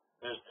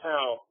 as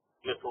tau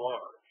gets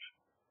large.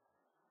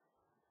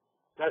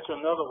 That's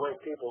another way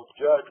people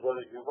judge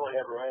whether you really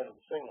have a random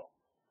signal.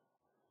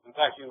 In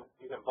fact, you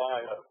can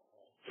buy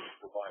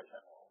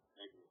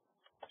maybe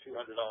 $200,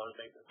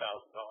 maybe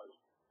 $1,000.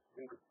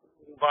 You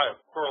can buy a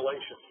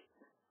correlation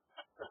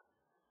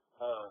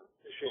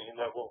machine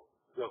that will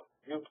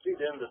you feed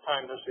in the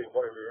time history of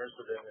whatever you're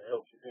interested in, and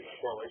it'll give you the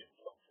correlation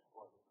function.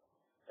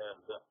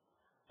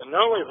 And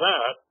not only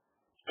that,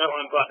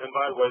 and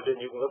by the way, then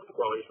you can look at the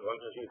correlation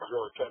function, see if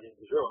it's trying to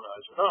be 0 now.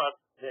 If not,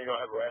 then you're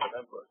going to have a random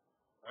input.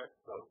 Right?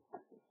 So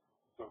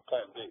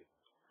plan B.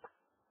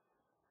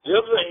 The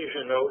other thing you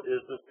should note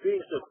is the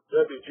piece of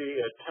WG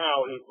at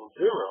tau equals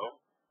 0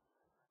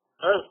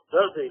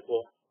 does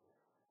equal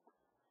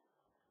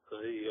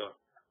the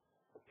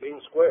mean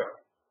square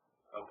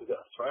of the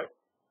gust, right?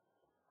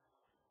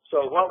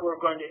 So what we're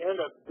going to end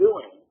up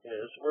doing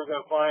is we're going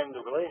to find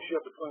the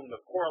relationship between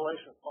the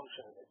correlation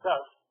function of the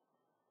gust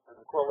and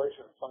the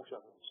correlation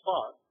function of the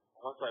response.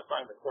 Once I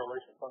find the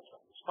correlation function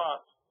of the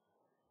response,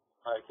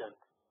 I can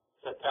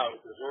set tau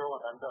to 0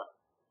 and I'm done.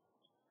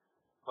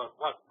 But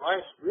what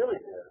Rice really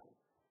did,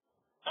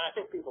 and I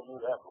think people knew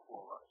that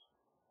before Rice,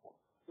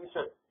 he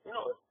said,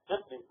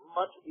 it'd be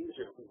much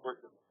easier if we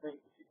worked in the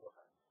frequency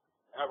domain.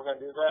 How are we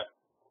going to do that?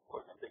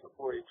 We're going to take a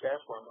Fourier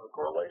transform of the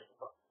correlation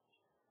function.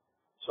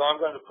 So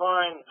I'm going to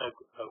find a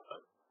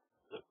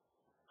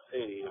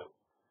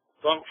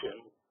function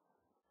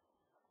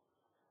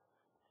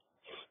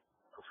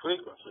of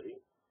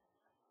frequency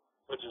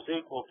which is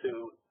equal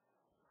to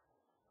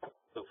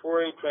the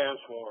Fourier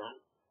transform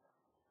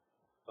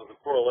of the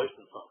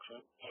correlation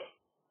function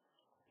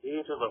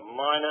e to the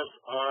minus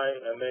I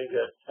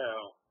omega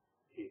tau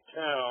d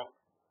tau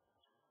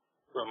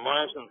from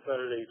minus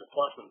infinity to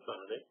plus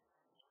infinity.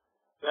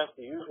 That's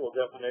the usual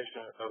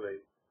definition of a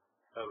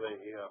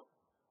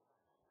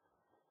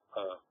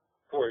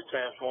Fourier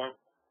transform,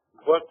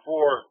 but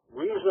for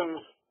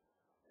reasons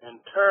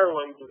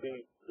entirely to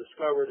be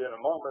discovered in a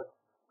moment,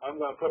 I'm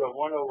going to put a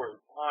 1 over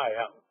pi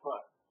out in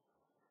front.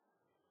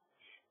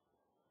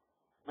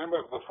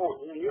 Remember, before,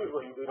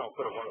 usually we don't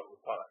put a 1 over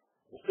pi.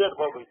 Instead,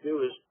 what we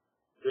do is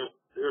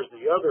there's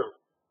the other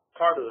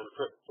part of the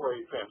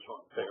Fourier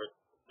transform there.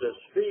 This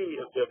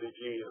phi of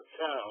WG of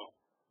tau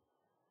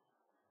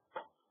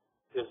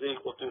is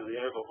equal to the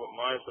interval from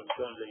minus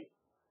infinity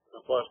to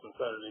plus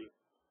infinity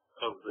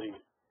of the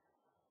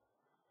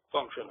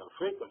function of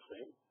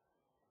frequency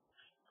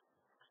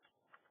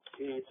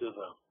e to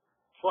the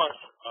plus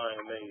I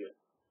omega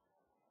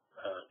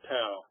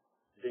tau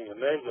d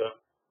omega,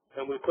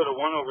 and we put a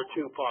 1 over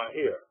 2 pi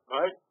here,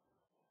 right?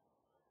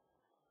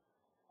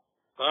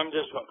 So I'm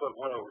just going to put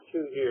 1 over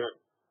 2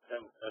 here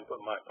and put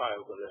my pi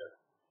over there.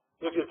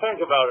 If you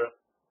think about it,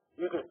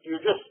 you're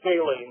just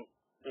scaling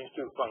these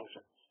two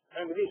functions.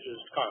 I mean, these are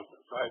just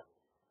constants, right?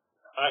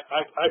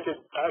 I could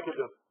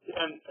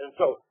and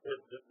so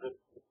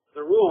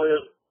the rule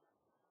is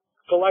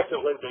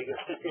collectively you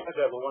have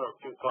to have a 1 over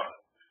 2 pi.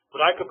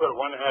 But I could put a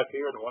 1.5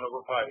 here and a 1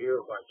 over pi here,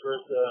 or vice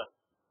versa.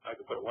 I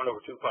could put a 1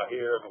 over 2 pi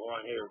here and a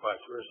 1 here, or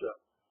vice versa.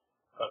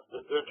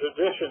 The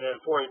tradition in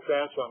Fourier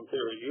transform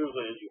theory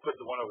usually is you put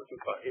the 1 over 2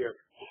 pi here,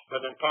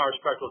 but in power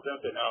spectral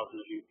density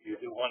analysis you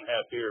do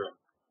 1/2 here and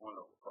 1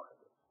 over pi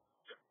here.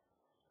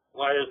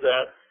 Why is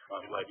that?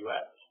 I'm glad you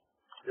asked.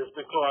 It's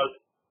because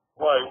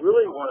what I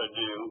really want to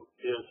do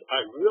is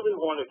I really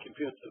want to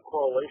compute the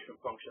correlation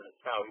function at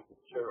tau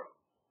equals 0.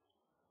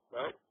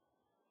 Right?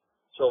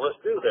 So let's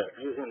do that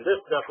using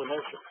this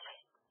definition.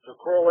 The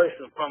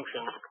correlation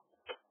function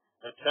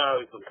at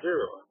tau equals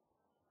 0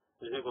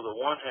 is equal to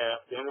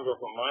 1/2 the integral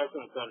from minus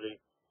infinity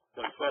to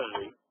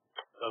infinity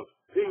of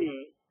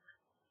phi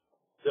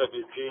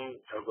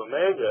WG of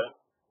omega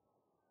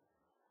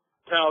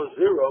tau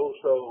 0,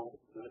 so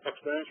the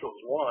exponential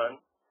is 1,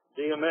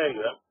 d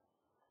omega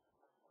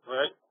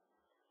right?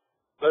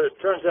 But it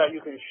turns out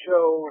you can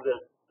show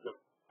that the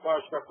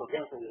power spectral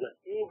density is an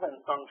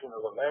even function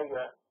of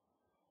omega.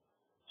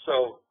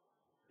 So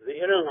the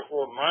interval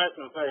from minus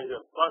infinity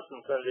to plus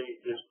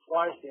infinity is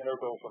twice the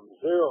interval from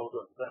 0 to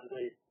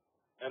infinity,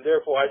 and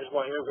therefore I just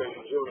want to integrate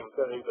from 0 to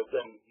infinity, but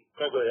then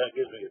calculate that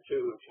gives me a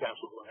 2, which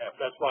cancels in half.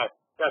 That's why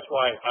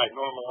I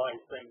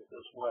normalize things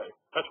this way.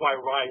 That's why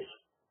Rice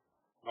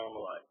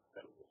normalized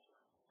things this way.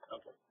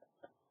 Okay.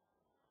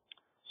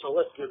 So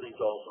let's give these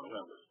all some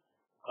numbers.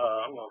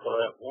 I'm going to call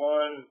that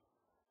 1,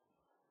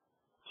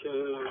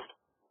 2,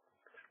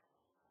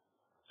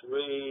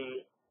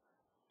 3.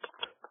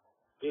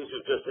 These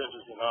are just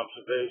interesting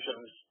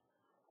observations.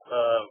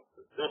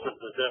 This is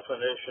the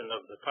definition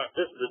of the power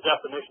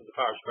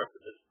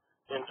spectrum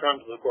in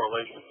terms of the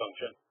correlation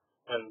function,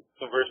 and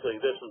conversely,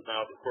 this is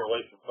now the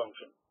correlation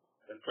function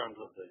in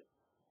terms of the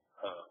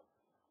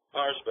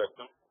power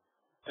spectrum.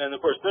 And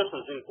of course, this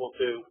is equal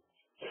to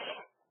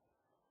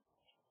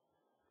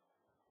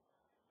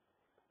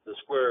the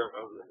square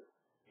of the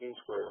mean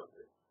square of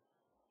the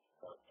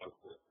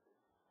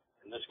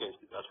in this case,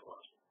 the Gus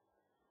velocity.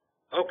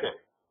 Okay.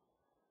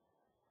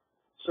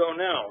 So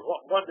now,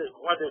 what did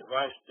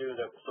Rice do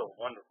that was so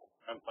wonderful?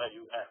 I'm glad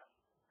you asked.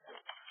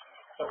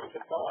 So we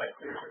can follow it.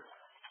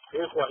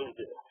 Here's what he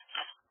did.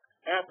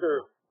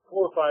 After 4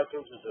 or 5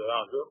 pieces of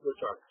algebra, which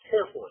are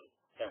carefully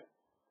and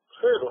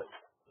clearly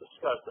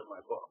discussed in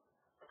my book,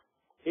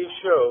 he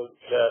showed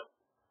that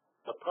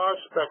the power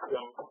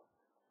spectrum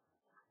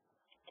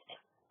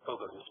of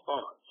the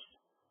response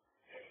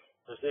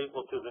is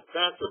equal to the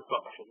transfer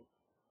function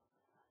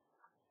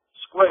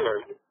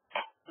squared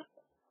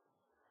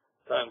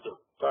times the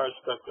power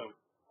spectrum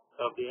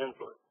of the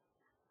input.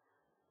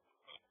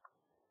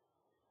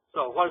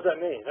 So what does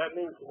that mean? That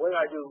means the way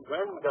I do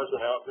random Gus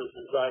analysis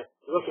is I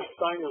look at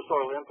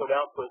sinusoidal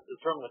input-output,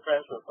 determine the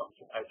transfer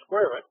function. I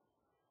square it,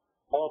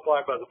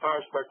 multiply by the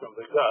power spectrum of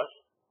the Gus,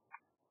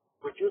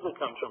 which usually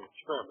comes from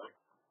experiment.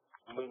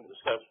 And we can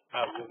discuss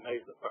how you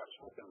measure the power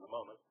spectrum in a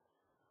moment.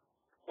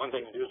 One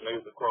thing to do is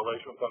measure the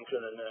correlation function,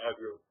 and then I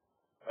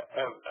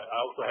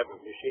also have a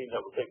machine that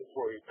will take it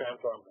for you,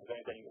 transform it into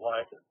anything you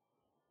like, and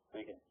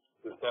we can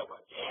do it that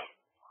way.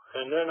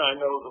 And then I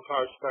know the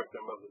power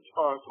spectrum of the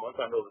response. Once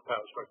I know the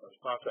power spectrum of the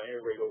response, I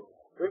integrate over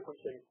the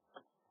frequency,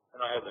 and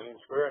I have the mean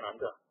square, and I'm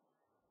done.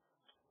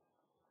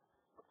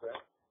 Okay?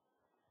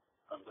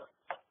 I'm done.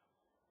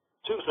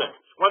 2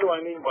 things. What do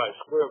I mean by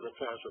square of the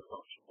transfer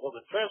function? Well,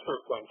 the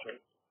transfer function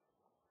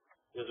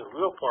is a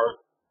real part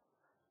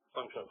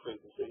function of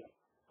frequency,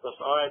 plus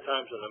I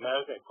times an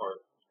imaginary part,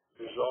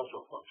 which is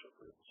also a function of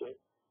frequency.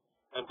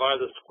 And by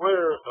the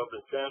square of the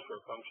transfer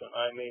function,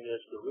 I mean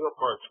it's the real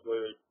part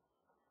squared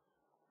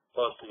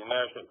plus the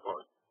imaginary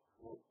part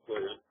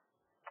squared,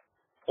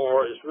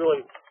 or it's really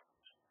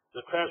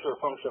the transfer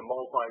function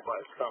multiplied by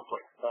its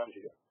complex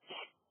conjugate.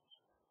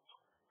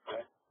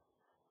 Okay?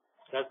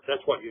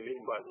 That's what you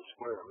mean by the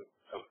square of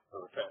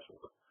the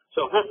transfer function.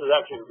 So this is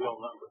actually a real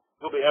number.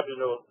 You'll be happy to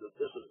know that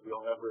this is a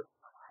real number.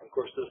 Of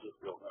course, this is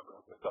a real number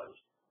because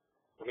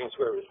the mean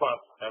square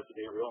response has to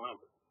be a real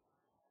number.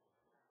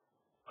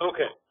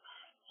 Okay.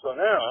 So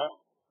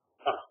now,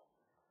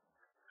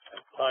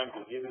 it's time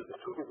to give you the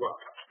coup de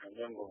grace, and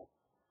then we'll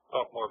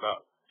talk more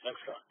about it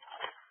next time.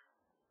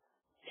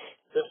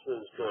 This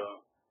is,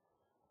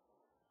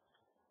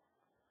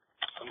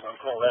 I'm going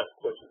to call that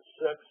question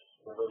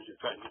 6, for those who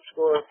trying to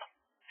score.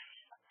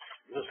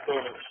 This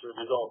bonus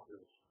result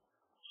is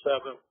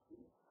 7.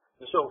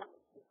 And so,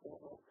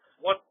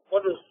 what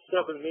does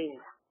 7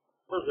 mean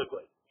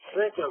physically?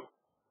 Think of,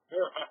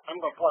 here, I'm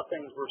going to plot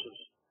things versus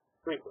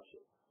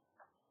frequency.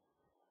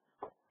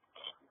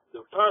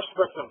 The power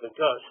spectrum of the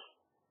Gus,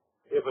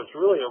 if it's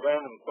really a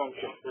random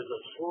function, is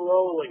a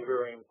slowly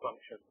varying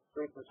function of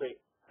frequency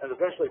and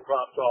eventually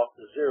drops off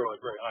to 0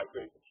 at very high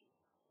frequency.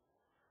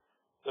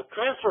 The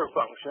transfer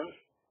function,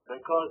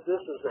 because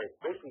this is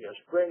basically a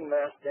spring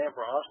mass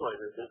damper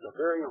oscillator, is a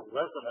very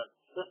resonant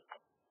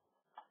system.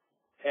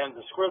 And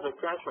the square of the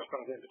transfer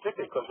function,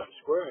 particularly because I'm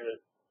squaring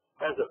it,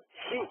 has a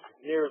peak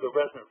near the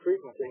resonant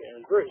frequency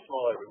and is very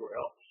small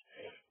everywhere else.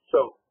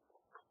 So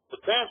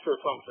the transfer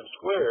function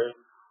squared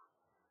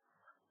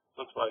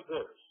looks like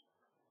this.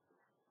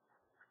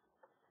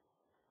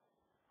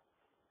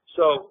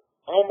 So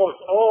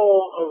almost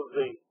all of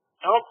the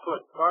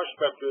output power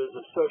spectra is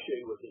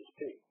associated with this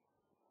peak.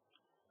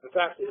 In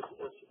fact, it's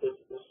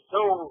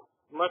so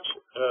much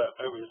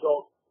a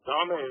result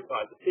dominated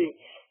by the peak.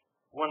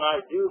 When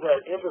I do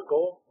that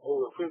integral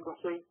over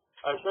frequency,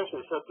 I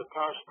essentially set the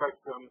power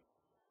spectrum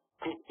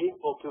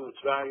equal to its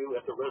value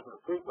at the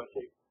resonant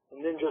frequency,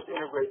 and then just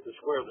integrate the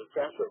square of the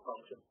transfer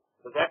function.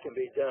 But that can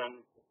be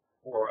done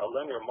for a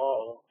linear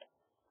model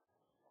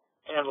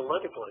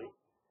analytically,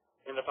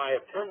 and if I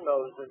have 10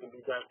 nodes, it can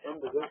be done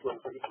individually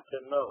for each of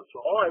 10 nodes.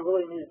 So all I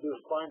really need to do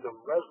is find the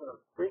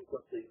resonant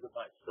frequencies of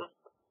my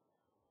system,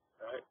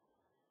 right?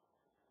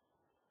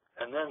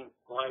 And then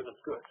life is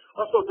good.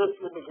 Also, this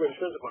gives me great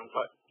physical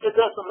insight. It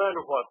doesn't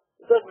matter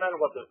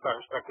what the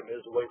power spectrum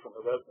is away from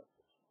the resonance.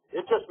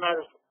 It just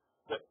matters.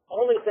 The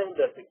only thing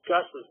that the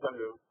Gus is going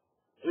to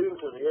due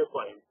to the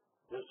airplane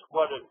is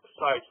what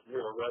excites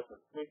your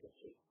resonant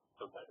frequency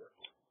of that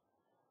airplane.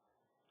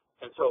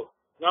 And so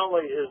not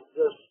only is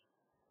this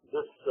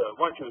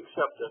once you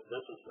accept that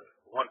this is a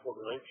wonderful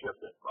relationship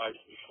that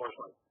rises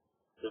proportionally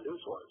to new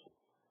source,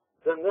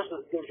 then this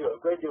gives you a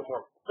great deal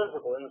more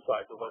physical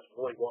insight to what's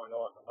really going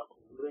on and what's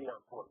really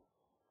important.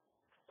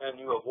 And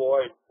you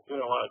avoid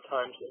doing a lot of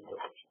time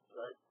simulations,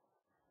 right?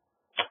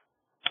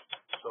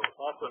 So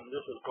often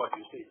this is what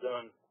you see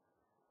done,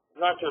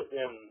 not just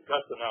in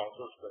gust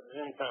analysis, but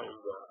in any kind of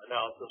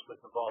analysis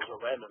that involves a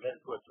random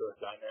input to a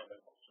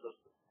dynamic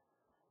system.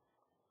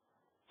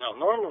 Now,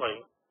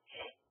 normally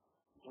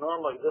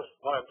this,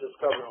 what I've just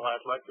covered in the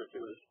last lecture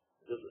too,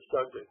 is a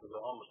subject of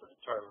almost an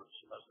entire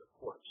semester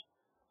course.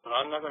 But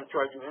I'm not going to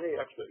charge you any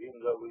extra, even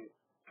though we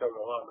covered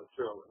a lot of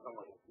material that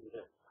normally we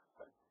did.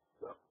 Okay.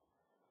 So,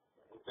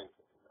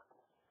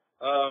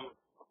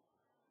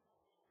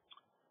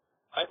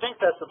 I think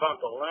that's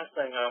about the last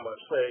thing I want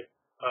to say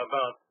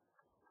about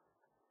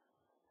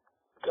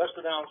gust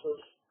analysis,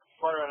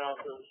 flutter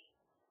analysis,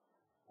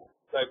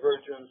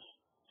 divergence,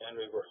 and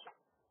reversal.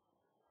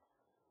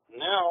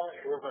 Now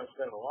we're going to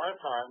spend a lot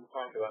of time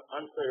talking about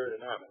unfair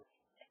dynamics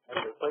and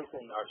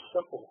replacing our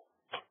simple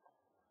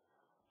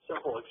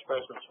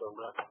expressions for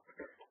rest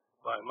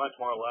by much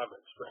more elaborate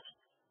expressions.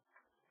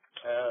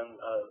 And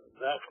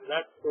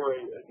that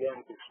story, again,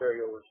 could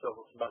carry over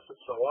several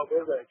semesters. So what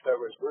we're going to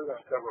cover is we're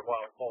going to cover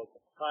what I call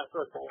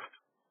classical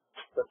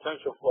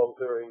potential flow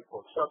theory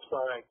for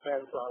subsonic,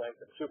 transonic,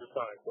 and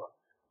supersonic flow,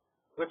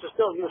 which is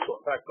still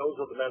useful. In fact,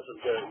 those are the methods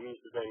that are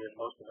used today in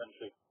most of the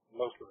industry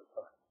most of the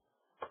time.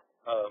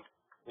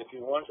 If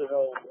you want to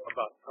know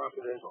about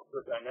computational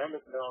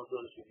dynamic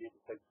analysis, you need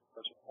to take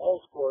Professor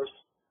Hall's course,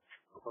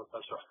 or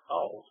Professor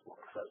Howell's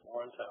course. That's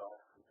Lawrence Howell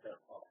and Ken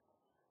Hall.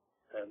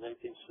 And they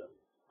teach some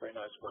very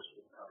nice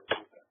courses on how to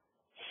do that.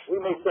 We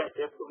may say,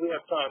 if we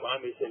have time,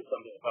 I may say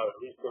something about it,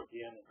 at least toward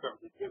the end, in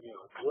terms of giving you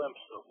a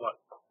glimpse of what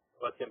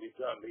can be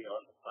done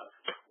beyond the class.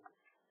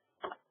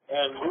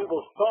 And we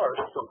will start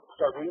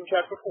reading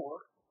chapter 4.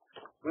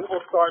 We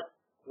will start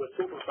with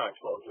supersonic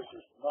flows, which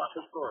is not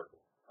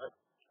historical. Right?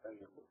 And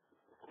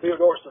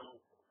Theodorson,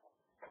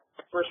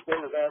 first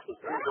main advance is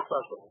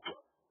incompressible flow.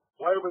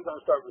 Why are we going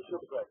to start with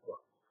supersonic flow?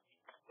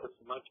 It's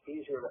much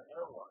easier to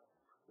analyze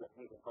than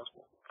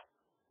incompressible flow.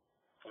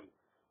 And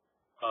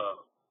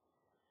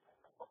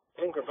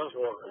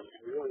incompressible is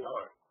really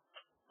hard.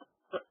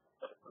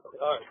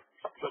 Hard.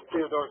 But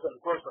Theodorson,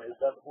 unfortunately, is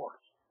done for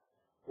us.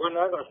 We're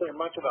not going to say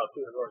much about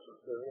Theodorson's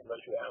theory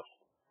unless you ask,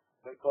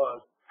 because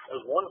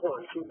as wonderful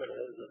an achievement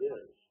as it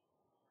is,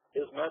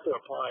 his method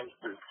applies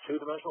to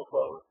two-dimensional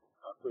flows,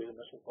 not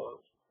three-dimensional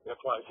flows. It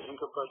applies to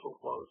incompressible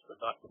flows,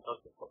 but not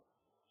compressible flows.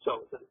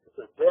 So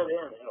it's a dead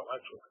end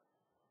intellectually.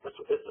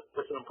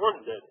 It's an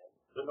important dead end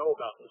to know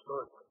about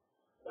historically.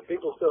 And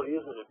people still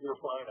use it if you're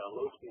flying a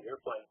low-speed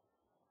airplane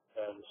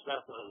and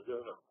Snapson is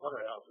doing a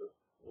flutter analysis.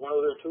 One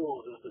of their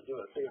tools is to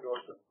do a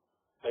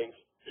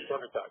Theodorson-based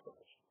flutter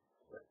calculation.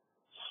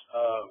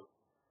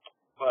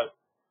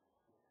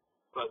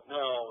 But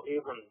now,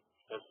 even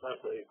as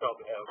Snapson, you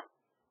probably have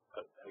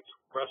an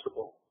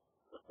expressible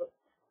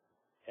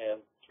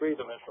and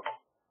three-dimensional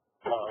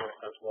model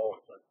as well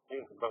as an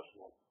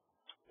incompressible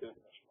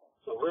two-dimensional.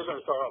 So we're going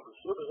to start off with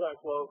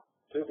supersonic flow,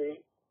 2D,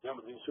 then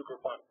we'll do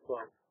supersonic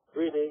flow,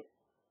 3D,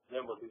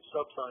 then we'll do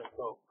subsonic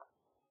flow,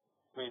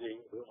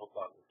 3D, we will talk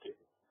about 2D,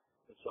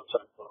 and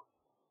subsonic flow.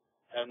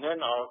 And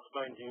then I'll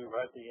explain to you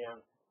right at the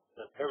end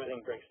that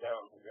everything breaks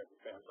down when you get to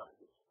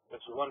transonic.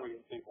 That's the one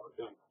reason people are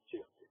doing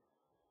CFD.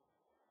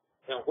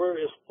 Now, where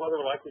is flutter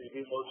likely to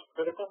be most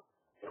critical?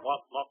 And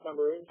what Mach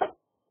number is? 1.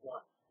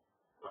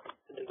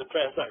 In the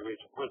transonic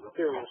region, where the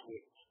theory is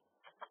weakest.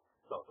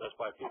 So that's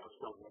why people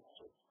still do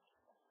it.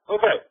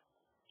 Okay.